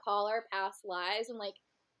trying to recall our past lives and like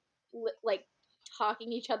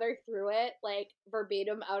talking each other through it, like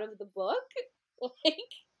verbatim out of the book. Like,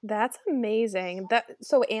 That's amazing. That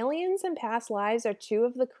so aliens and past lives are two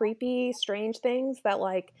of the creepy, strange things that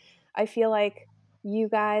like I feel like you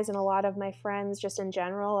guys and a lot of my friends just in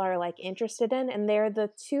general are like interested in, and they're the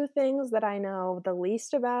two things that I know the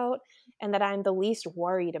least about and that I'm the least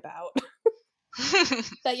worried about.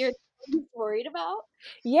 that you're worried about.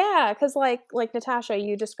 Yeah, cuz like Natasha,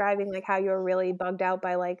 you describing like how you were really bugged out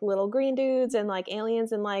by like little green dudes and like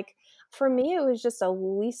aliens, and like for me it was just a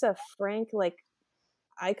Lisa Frank like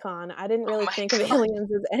icon. I didn't Oh really my think of god,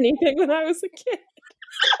 aliens as anything when I was a kid.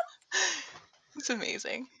 it's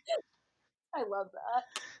amazing. I love that.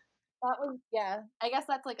 That was, yeah. I guess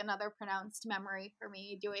that's like another pronounced memory for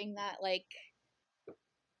me doing that like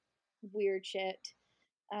weird shit.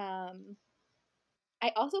 Um,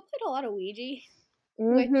 I also played a lot of Ouija,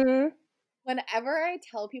 which Mhm. whenever I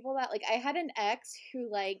tell people that, like I had an ex who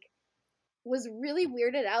like was really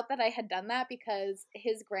weirded out that I had done that because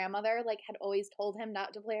his grandmother like had always told him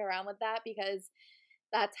not to play around with that because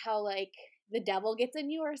that's how like the devil gets in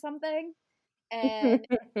you or something. And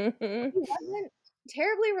he wasn't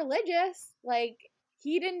terribly religious. Like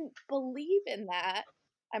he didn't believe in that.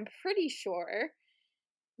 I'm pretty sure.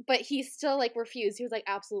 But he still like refused. He was like,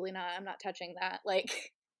 absolutely not. I'm not touching that. Like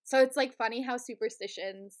so it's like funny how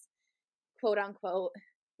superstitions, quote unquote,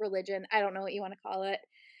 religion, I don't know what you want to call it.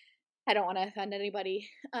 I don't want to offend anybody.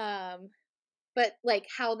 But like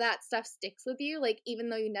how that stuff sticks with you, like even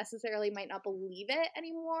though you necessarily might not believe it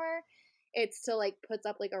anymore, it still like puts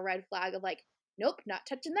up like a red flag of like, nope, not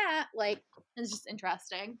touching that. Like it's just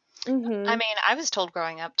interesting. I Mhm. mean, I was told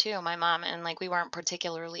growing up too, my mom, and like we weren't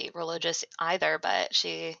particularly religious either, but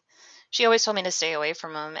she always told me to stay away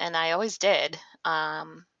from them, and I always did.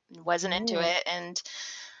 Wasn't into Mm. it, and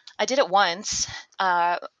I did it once.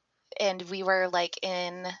 Uh and we were like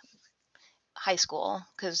in high school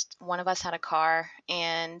because one of us had a car,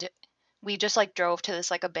 and we just like drove to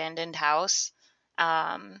this like abandoned house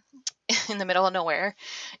um, in the middle of nowhere,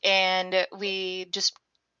 and we just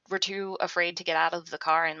were too afraid to get out of the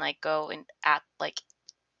car and like go and at like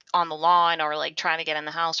on the lawn or like trying to get in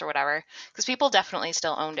the house or whatever, because people definitely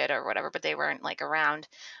still owned it or whatever, but they weren't like around.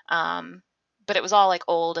 um but it was all like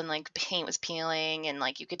old, and like paint was peeling, and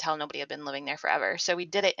like you could tell nobody had been living there forever, so we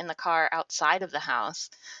did it in the car outside of the house,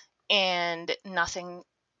 and nothing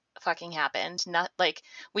fucking happened. Not like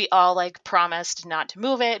we all like promised not to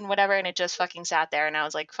move it and whatever, and it just fucking sat there, and I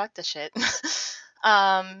was like, fuck this shit.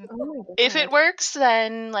 um Oh my if it god. works,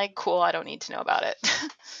 then like cool, I don't need to know about it.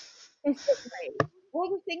 Right. Well,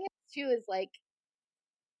 the thing is too is like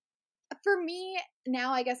for me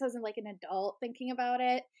now, I guess as like an adult thinking about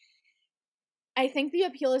it, I think the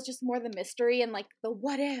appeal is just more the mystery and like the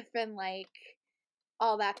what if and like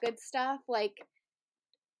all that good stuff. Like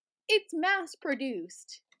it's mass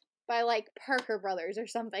produced by like Parker Brothers or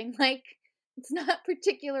something. Like it's not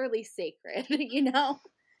particularly sacred, you know?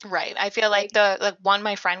 Right. I feel like Like the one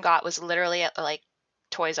my friend got was literally at like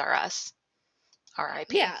Toys R Us.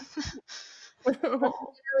 R.I.P. yeah, that's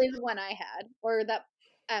literally the one I had, or that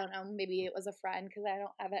I don't know. Maybe it was a friend because I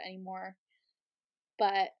don't have it anymore.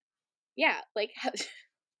 But yeah, like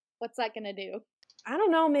what's that gonna do? I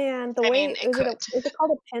don't know, man. The I mean, way it could. is it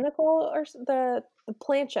called a pinnacle or the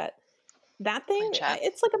planchette? That thing, Planchette.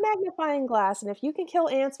 it's like a magnifying glass, and if you can kill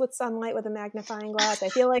ants with sunlight with a magnifying glass, I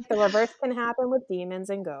feel like the reverse can happen with demons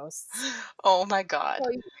and ghosts. Oh my God. Oh,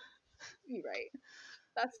 you're right.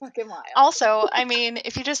 That's fucking wild. Also, I mean,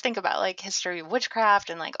 if you just think about like history of witchcraft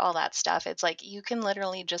and like all that stuff, it's like you can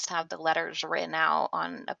literally just have the letters written out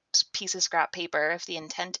on a piece of scrap paper if the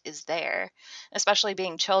intent is there. Especially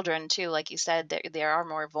being children too, like you said, they are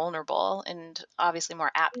more vulnerable and obviously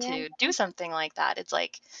more apt Yeah, to do something like that. It's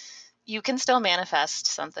like you can still manifest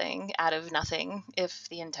something out of nothing if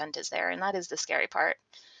the intent is there, and that is the scary part.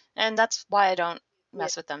 And that's why I don't yeah.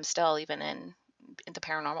 mess with them still, even in the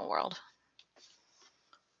paranormal world.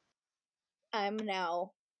 I'm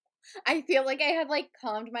now. I feel like I had like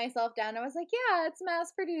calmed myself down. I was like, yeah, it's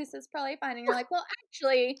mass produced. It's probably fine. And you're like, well,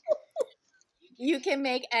 actually, you can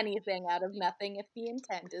make anything out of nothing if the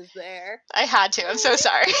intent is there. I had to. I'm so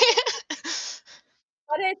sorry.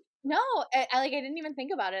 But it's no, like I didn't even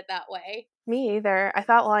think about it that way. Me either. I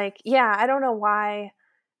thought like, yeah, I don't know why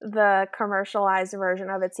the commercialized version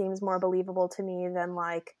of it seems more believable to me than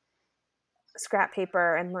like scrap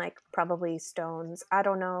paper and like probably stones. I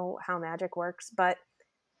don't know how magic works, but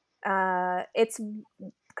it's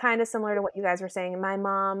kind of similar to what you guys were saying. My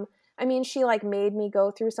mom, I mean, she like made me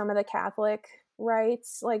go through some of the Catholic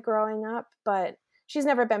rites like growing up, but she's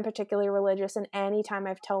never been particularly religious. And anytime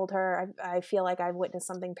I've told her I feel like I've witnessed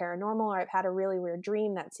something paranormal or I've had a really weird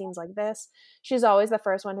dream that seems like this, she's always the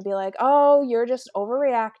first one to be like, "Oh, you're just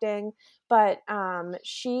overreacting." But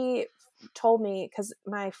she told me because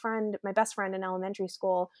my best friend in elementary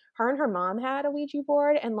school, her and her mom had a Ouija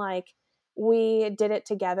board, and like we did it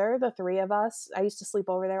together, the three of us. I used to sleep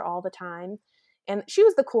over there all the time. And she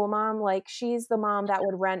was the cool mom. Like, she's the mom that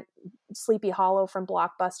would rent Sleepy Hollow from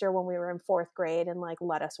Blockbuster when we were in fourth grade and, like,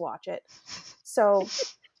 let us watch it. So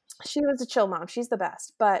she was a chill mom. She's the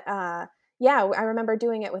best. But, yeah, I remember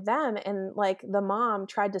doing it with them. And, like, the mom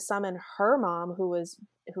tried to summon her mom who was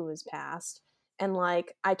passed. And,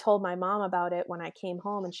 like, I told my mom about it when I came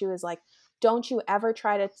home. And she was like, don't you ever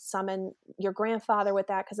try to summon your grandfather with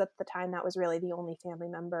that, because at the time that was really the only family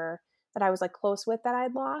member that I was like close with that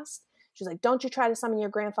I'd lost. She's like, don't you try to summon your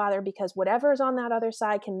grandfather, because whatever's on that other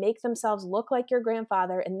side can make themselves look like your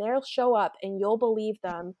grandfather, and they'll show up and you'll believe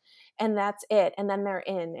them, and that's it. And then they're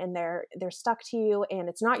in and they're stuck to you, and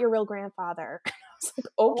it's not your real grandfather. I was like,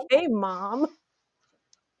 Oh, okay, mom.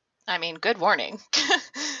 I mean, good warning.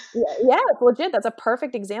 Yeah, yeah, it's legit. That's a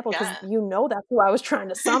perfect example because Yeah. that's who I was trying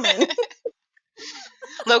to summon.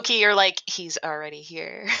 Low key, you're like, he's already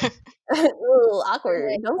here. Ooh, you're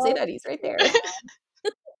awkward. like, Don't say oh, that. He's right there.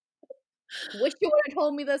 wish you would have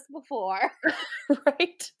told me this before.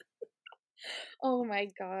 Right? Oh my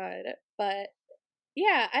god. But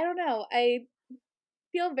yeah, I don't know. I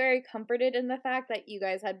feel very comforted in the fact that you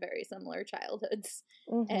guys had very similar childhoods.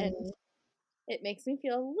 And Hmm. it makes me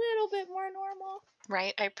feel a little bit more normal,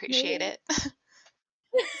 Right? I appreciate maybe. it.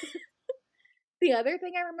 The other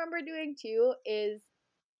thing I remember doing too is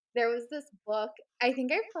there was this book. I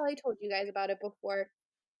think I've probably told you guys about it before,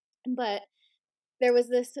 but there was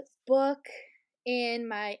this book in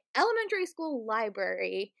my elementary school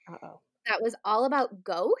library Uh-oh. that was all about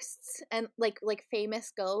ghosts and like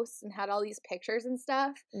famous ghosts and had all these pictures and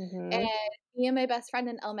stuff. And Mhm. me and my best friend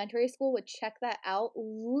in elementary school would check that out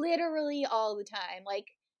literally all the time. Like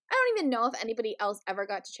I don't even know if anybody else ever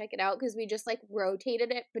got to check it out because we just like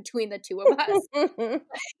rotated it between the two of us.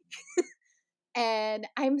 And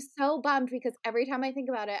I'm so bummed because every time I think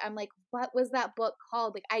about it, I'm like, what was that book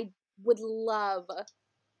called? Like I would love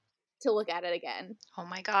to look at it again. Oh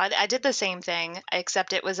my God. I did the same thing,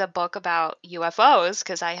 except it was a book about UFOs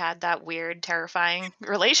because I had that weird, terrifying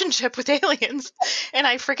relationship with aliens. And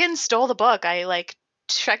I freaking stole the book. I like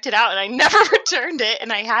checked it out and I never returned it.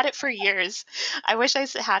 And I had it for years. I wish I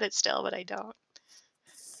had it still, but I don't.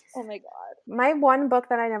 Oh my god. My one book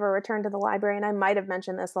that I never returned to the library, and I might have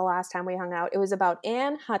mentioned this the last time we hung out, it was about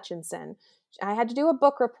Anne Hutchinson. I had to do a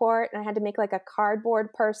book report, and I had to make like a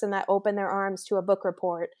cardboard person that opened their arms to a book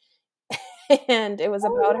report. And it was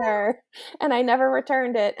Oh about yeah. her, and I never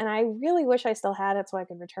returned it. And I really wish I still had it so I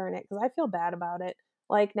could return it because I feel bad about it.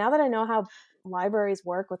 Like now that I know how libraries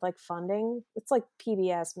work with like funding, it's like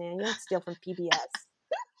PBS, man. You don't steal from PBS.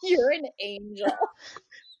 You're an angel.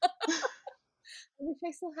 I wish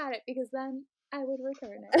I still had it because then I would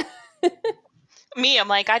return it. Me, I'm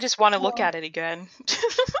like, I just want to look Oh, at it again.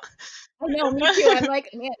 I know, me too. I'm like,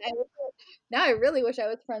 man, now I really wish I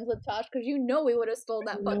was friends with Tosh because you know we would have stole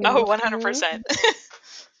that fucking Oh, book. 100%.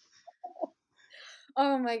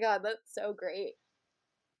 Oh my god, that's so great.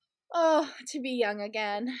 Oh, to be young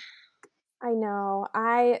again. I know.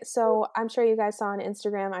 So I'm sure you guys saw on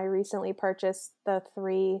Instagram, I recently purchased all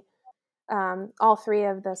three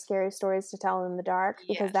of the scary stories to tell in the dark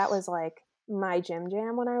because that Yes. was like my gym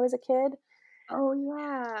jam when I was a kid. Oh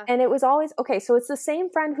yeah. And it was always okay. So it's the same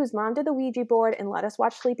friend whose mom did the Ouija board and let us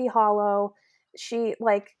watch Sleepy Hollow. She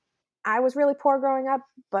like, I was really poor growing up,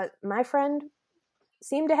 but my friend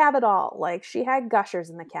seemed to have it all. Like she had Gushers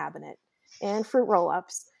in the cabinet and fruit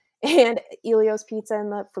roll-ups and Elio's pizza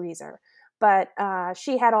in the freezer. But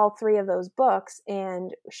she had all three of those books,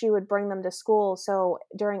 and she would bring them to school. So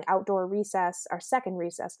during outdoor recess, our second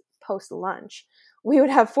recess post lunch, we would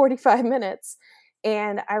have 45 minutes.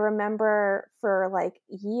 And I remember for like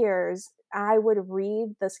years, I would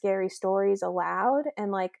read the scary stories aloud,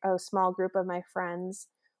 and like a small group of my friends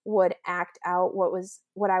would act out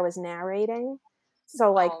what I was narrating.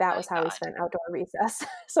 So like Oh that my was how we God. spent outdoor recess.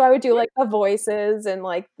 So I would do like the voices and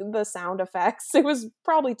like the sound effects. It was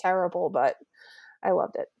probably terrible, but I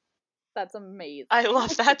loved it. That's amazing. I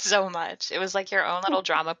love that so much. It was like your own little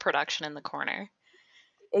drama production in the corner.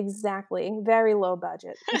 Exactly. Very low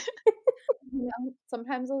budget. You know,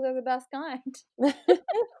 sometimes those are the best kind.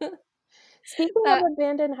 Speaking That of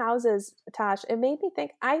abandoned houses, Tosh, it made me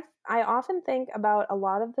think I often think about a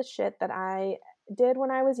lot of the shit that I did when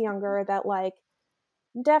I was younger that like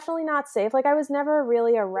definitely not safe. Like I was never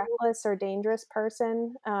really a reckless or dangerous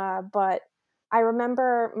person, but I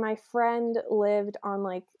remember my friend lived on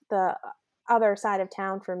like the other side of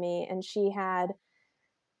town from me, and she had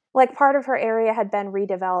like part of her area had been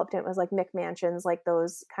redeveloped, and it was like McMansions, like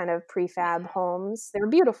those kind of prefab homes. They were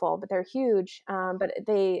beautiful, but they're huge. But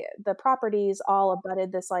the properties all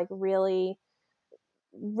abutted this like really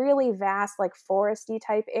really vast like foresty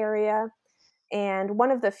type area, and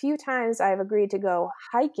one of the few times I've agreed to go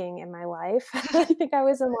hiking in my life, I think I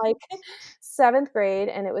was in like seventh grade,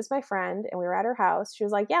 and it was my friend, and we were at her house. She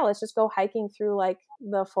was like, yeah, let's just go hiking through like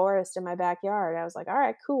the forest in my backyard. I was like, all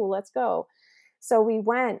right, cool, let's go. So we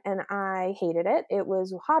went, and I hated it. It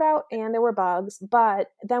was hot out and there were bugs, but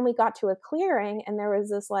then we got to a clearing, and there was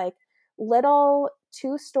this like little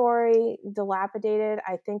two-story dilapidated,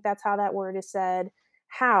 I think that's how that word is said,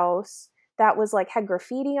 house that was like had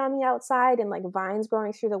graffiti on the outside and like vines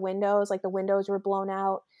growing through the windows, like the windows were blown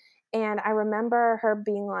out. And I remember her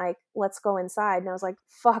being like, let's go inside. And I was like,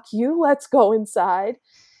 fuck you, let's go inside.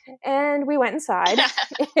 And we went inside.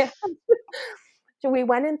 So we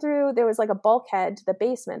went in through, there was like a bulkhead to the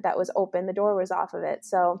basement that was open. The door was off of it.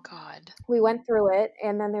 So God. we went through it,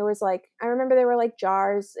 and then there was like, I remember there were like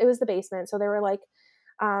jars. It was the basement. So there were like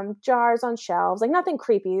jars on shelves, like nothing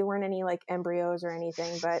creepy. There weren't any like embryos or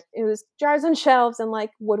anything, but it was jars on shelves and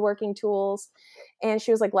like woodworking tools. And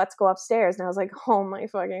she was like, let's go upstairs. And I was like, oh my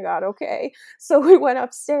fucking God. Okay. So we went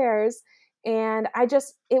upstairs, and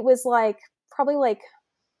it was like probably like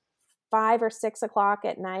 5 or 6 o'clock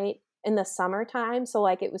at night in the summertime. So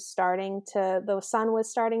like the sun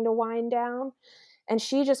was starting to wind down, and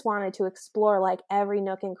she just wanted to explore like every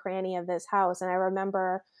nook and cranny of this house. And I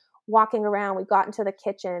remember walking around, we got into the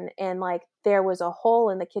kitchen, and like there was a hole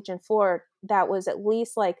in the kitchen floor that was at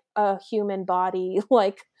least like a human body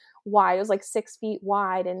like wide. It was like 6 feet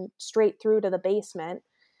wide and straight through to the basement.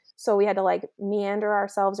 So we had to like meander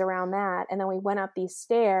ourselves around that. And then we went up these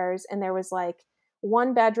stairs, and there was like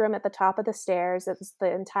one bedroom at the top of the stairs. It was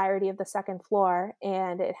the entirety of the second floor,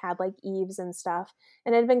 and it had like eaves and stuff.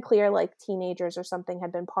 And it had been clear like teenagers or something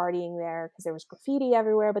had been partying there because there was graffiti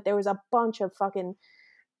everywhere, but there was a bunch of fucking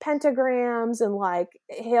pentagrams and like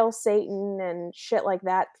Hail Satan and shit like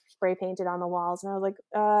that spray painted on the walls. And I was like,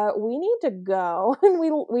 we need to go. And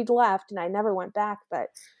we left, and I never went back. But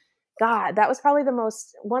God, that was probably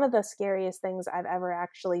one of the scariest things I've ever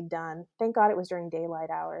actually done. Thank God it was during daylight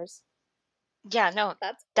hours. Yeah, no,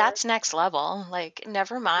 That's that's next level. Like,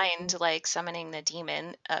 never mind, like, summoning the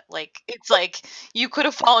demon. Like, it's like you could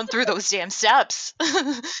have fallen through those damn steps.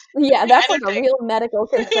 Yeah, that's like a Anything. real medical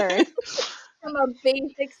concern. from a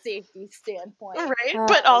basic safety standpoint. Right? Uh,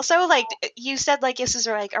 But also, like, you said, like, this is,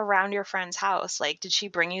 like, around your friend's house. Like, did she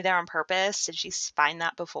bring you there on purpose? Did she find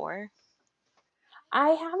that before? I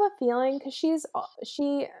have a feeling because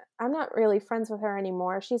I'm not really friends with her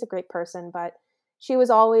anymore. She's a great person, but she was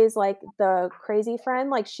always like the crazy friend.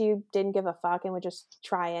 Like she didn't give a fuck and would just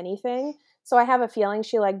try anything. So I have a feeling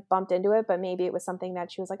she like bumped into it, but maybe it was something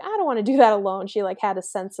that she was like, I don't want to do that alone. She like had a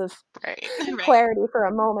sense of Right, right. clarity for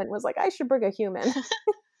a moment, was like, I should bring a human.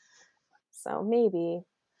 So maybe.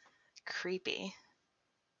 Creepy.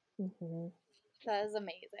 Hmm. That is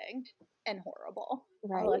amazing and horrible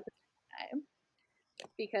Right. all at the same time.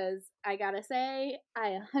 Because I gotta say,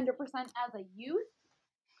 I 100% as a youth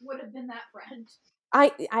would have been that friend.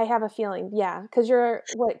 I have a feeling, yeah, because you're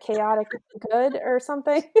what, chaotic good or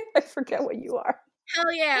something? I forget what you are.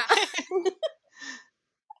 Hell yeah.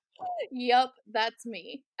 Yup, that's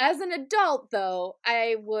me. As an adult, though,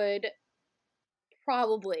 I would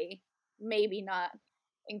probably, maybe not,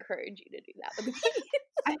 encourage you to do that with me.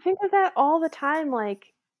 I think of that all the time. Like,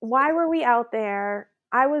 why were we out there?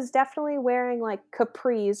 I was definitely wearing like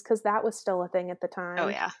capris because that was still a thing at the Oh, time.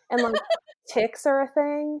 yeah. And like ticks are a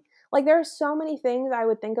thing. Like, there are so many things I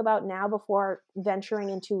would think about now before venturing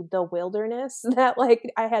into the wilderness that, like,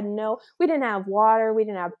 we didn't have water, we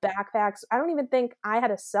didn't have backpacks. I don't even think I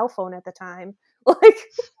had a cell phone at the time. Like,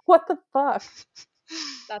 what the fuck?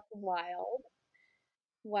 That's wild.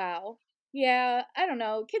 Wow. Yeah, I don't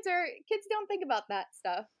know. Kids don't think about that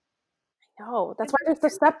stuff. No, that's why they're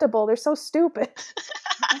susceptible. They're so stupid.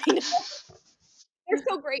 I know. They're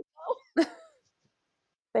so great though.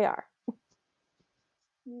 They are.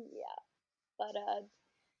 Yeah, but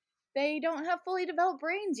they don't have fully developed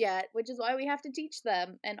brains yet, which is why we have to teach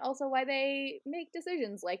them, and also why they make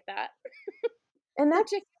decisions like that, And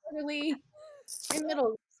particularly in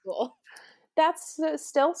middle school. that's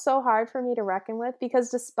still so hard for me to reckon with, because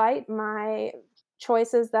despite my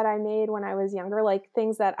choices that I made when I was younger, like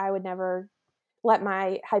things that I would never let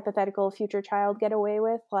my hypothetical future child get away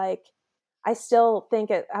with, like I still think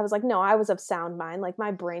I was like, no, I was of sound mind. Like my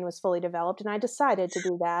brain was fully developed and I decided to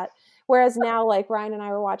do that. Whereas now, like Ryan and I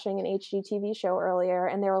were watching an HGTV show earlier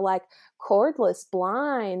and they were like cordless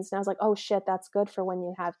blinds. And I was like, oh shit, that's good for when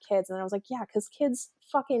you have kids. And I was like, yeah, because kids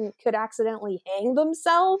fucking could accidentally hang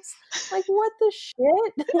themselves. Like, what the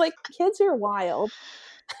shit? Like, kids are wild.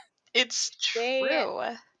 It's They, true.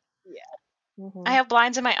 yeah, I Mm-hmm. have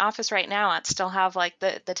blinds in my office right now that still have like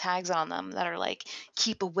the tags on them that are like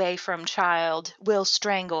keep away from child, will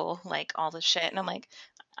strangle, like all this shit. And I'm like,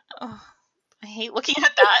 oh, I hate looking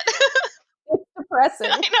at that. It's depressing.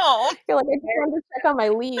 I know. You're like, I just wanted to check on my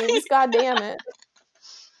leaves. God damn it.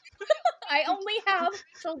 I only have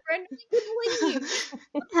children with leaves.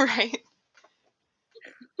 Right.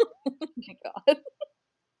 Oh my god.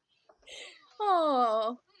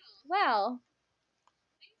 Oh, well.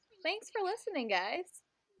 Thanks for listening, guys.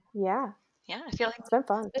 Yeah, Yeah, I feel like it's been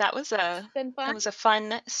fun. that was a It's been fun.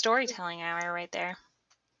 fun storytelling hour right there.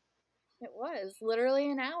 It was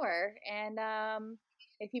literally an hour. And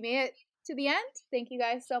if you made it to the end, thank you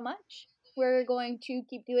guys so much. We're going to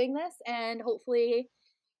keep doing this and hopefully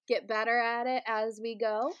get better at it as we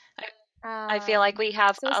go. I feel like we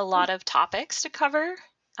have So a lot of topics to cover.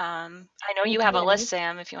 I know you have a Mhm. list,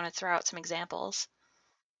 Sam, if you want to throw out some examples.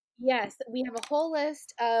 yes, we have a whole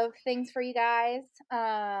list of things for you guys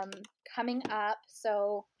coming up.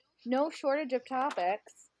 So no shortage of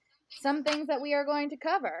topics. Some things that we are going to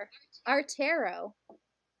cover are tarot,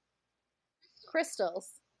 crystals,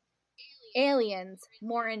 aliens,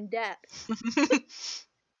 more in depth,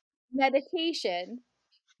 meditation,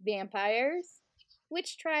 vampires,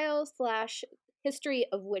 witch trials slash history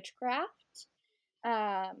of witchcraft,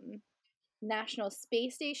 um, National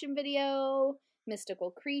Space Station video,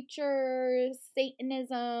 mystical creatures,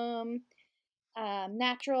 Satanism,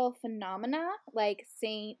 natural phenomena like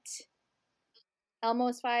Saint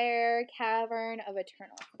Elmo's Fire, Cavern of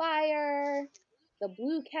Eternal Fire, the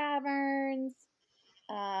Blue Caverns,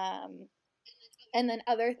 um, and then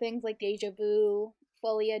other things like Deja Vu,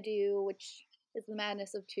 Folia Du, which is the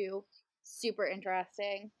madness of two, super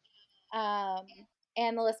interesting. Um,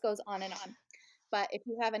 and the list goes on and on. But if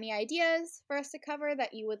you have any ideas for us to cover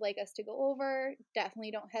that you would like us to go over,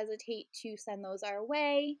 definitely don't hesitate to send those our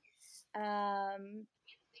way.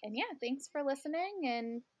 And yeah, thanks for listening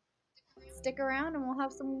and stick around and we'll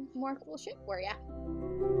have some more cool shit for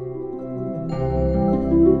you.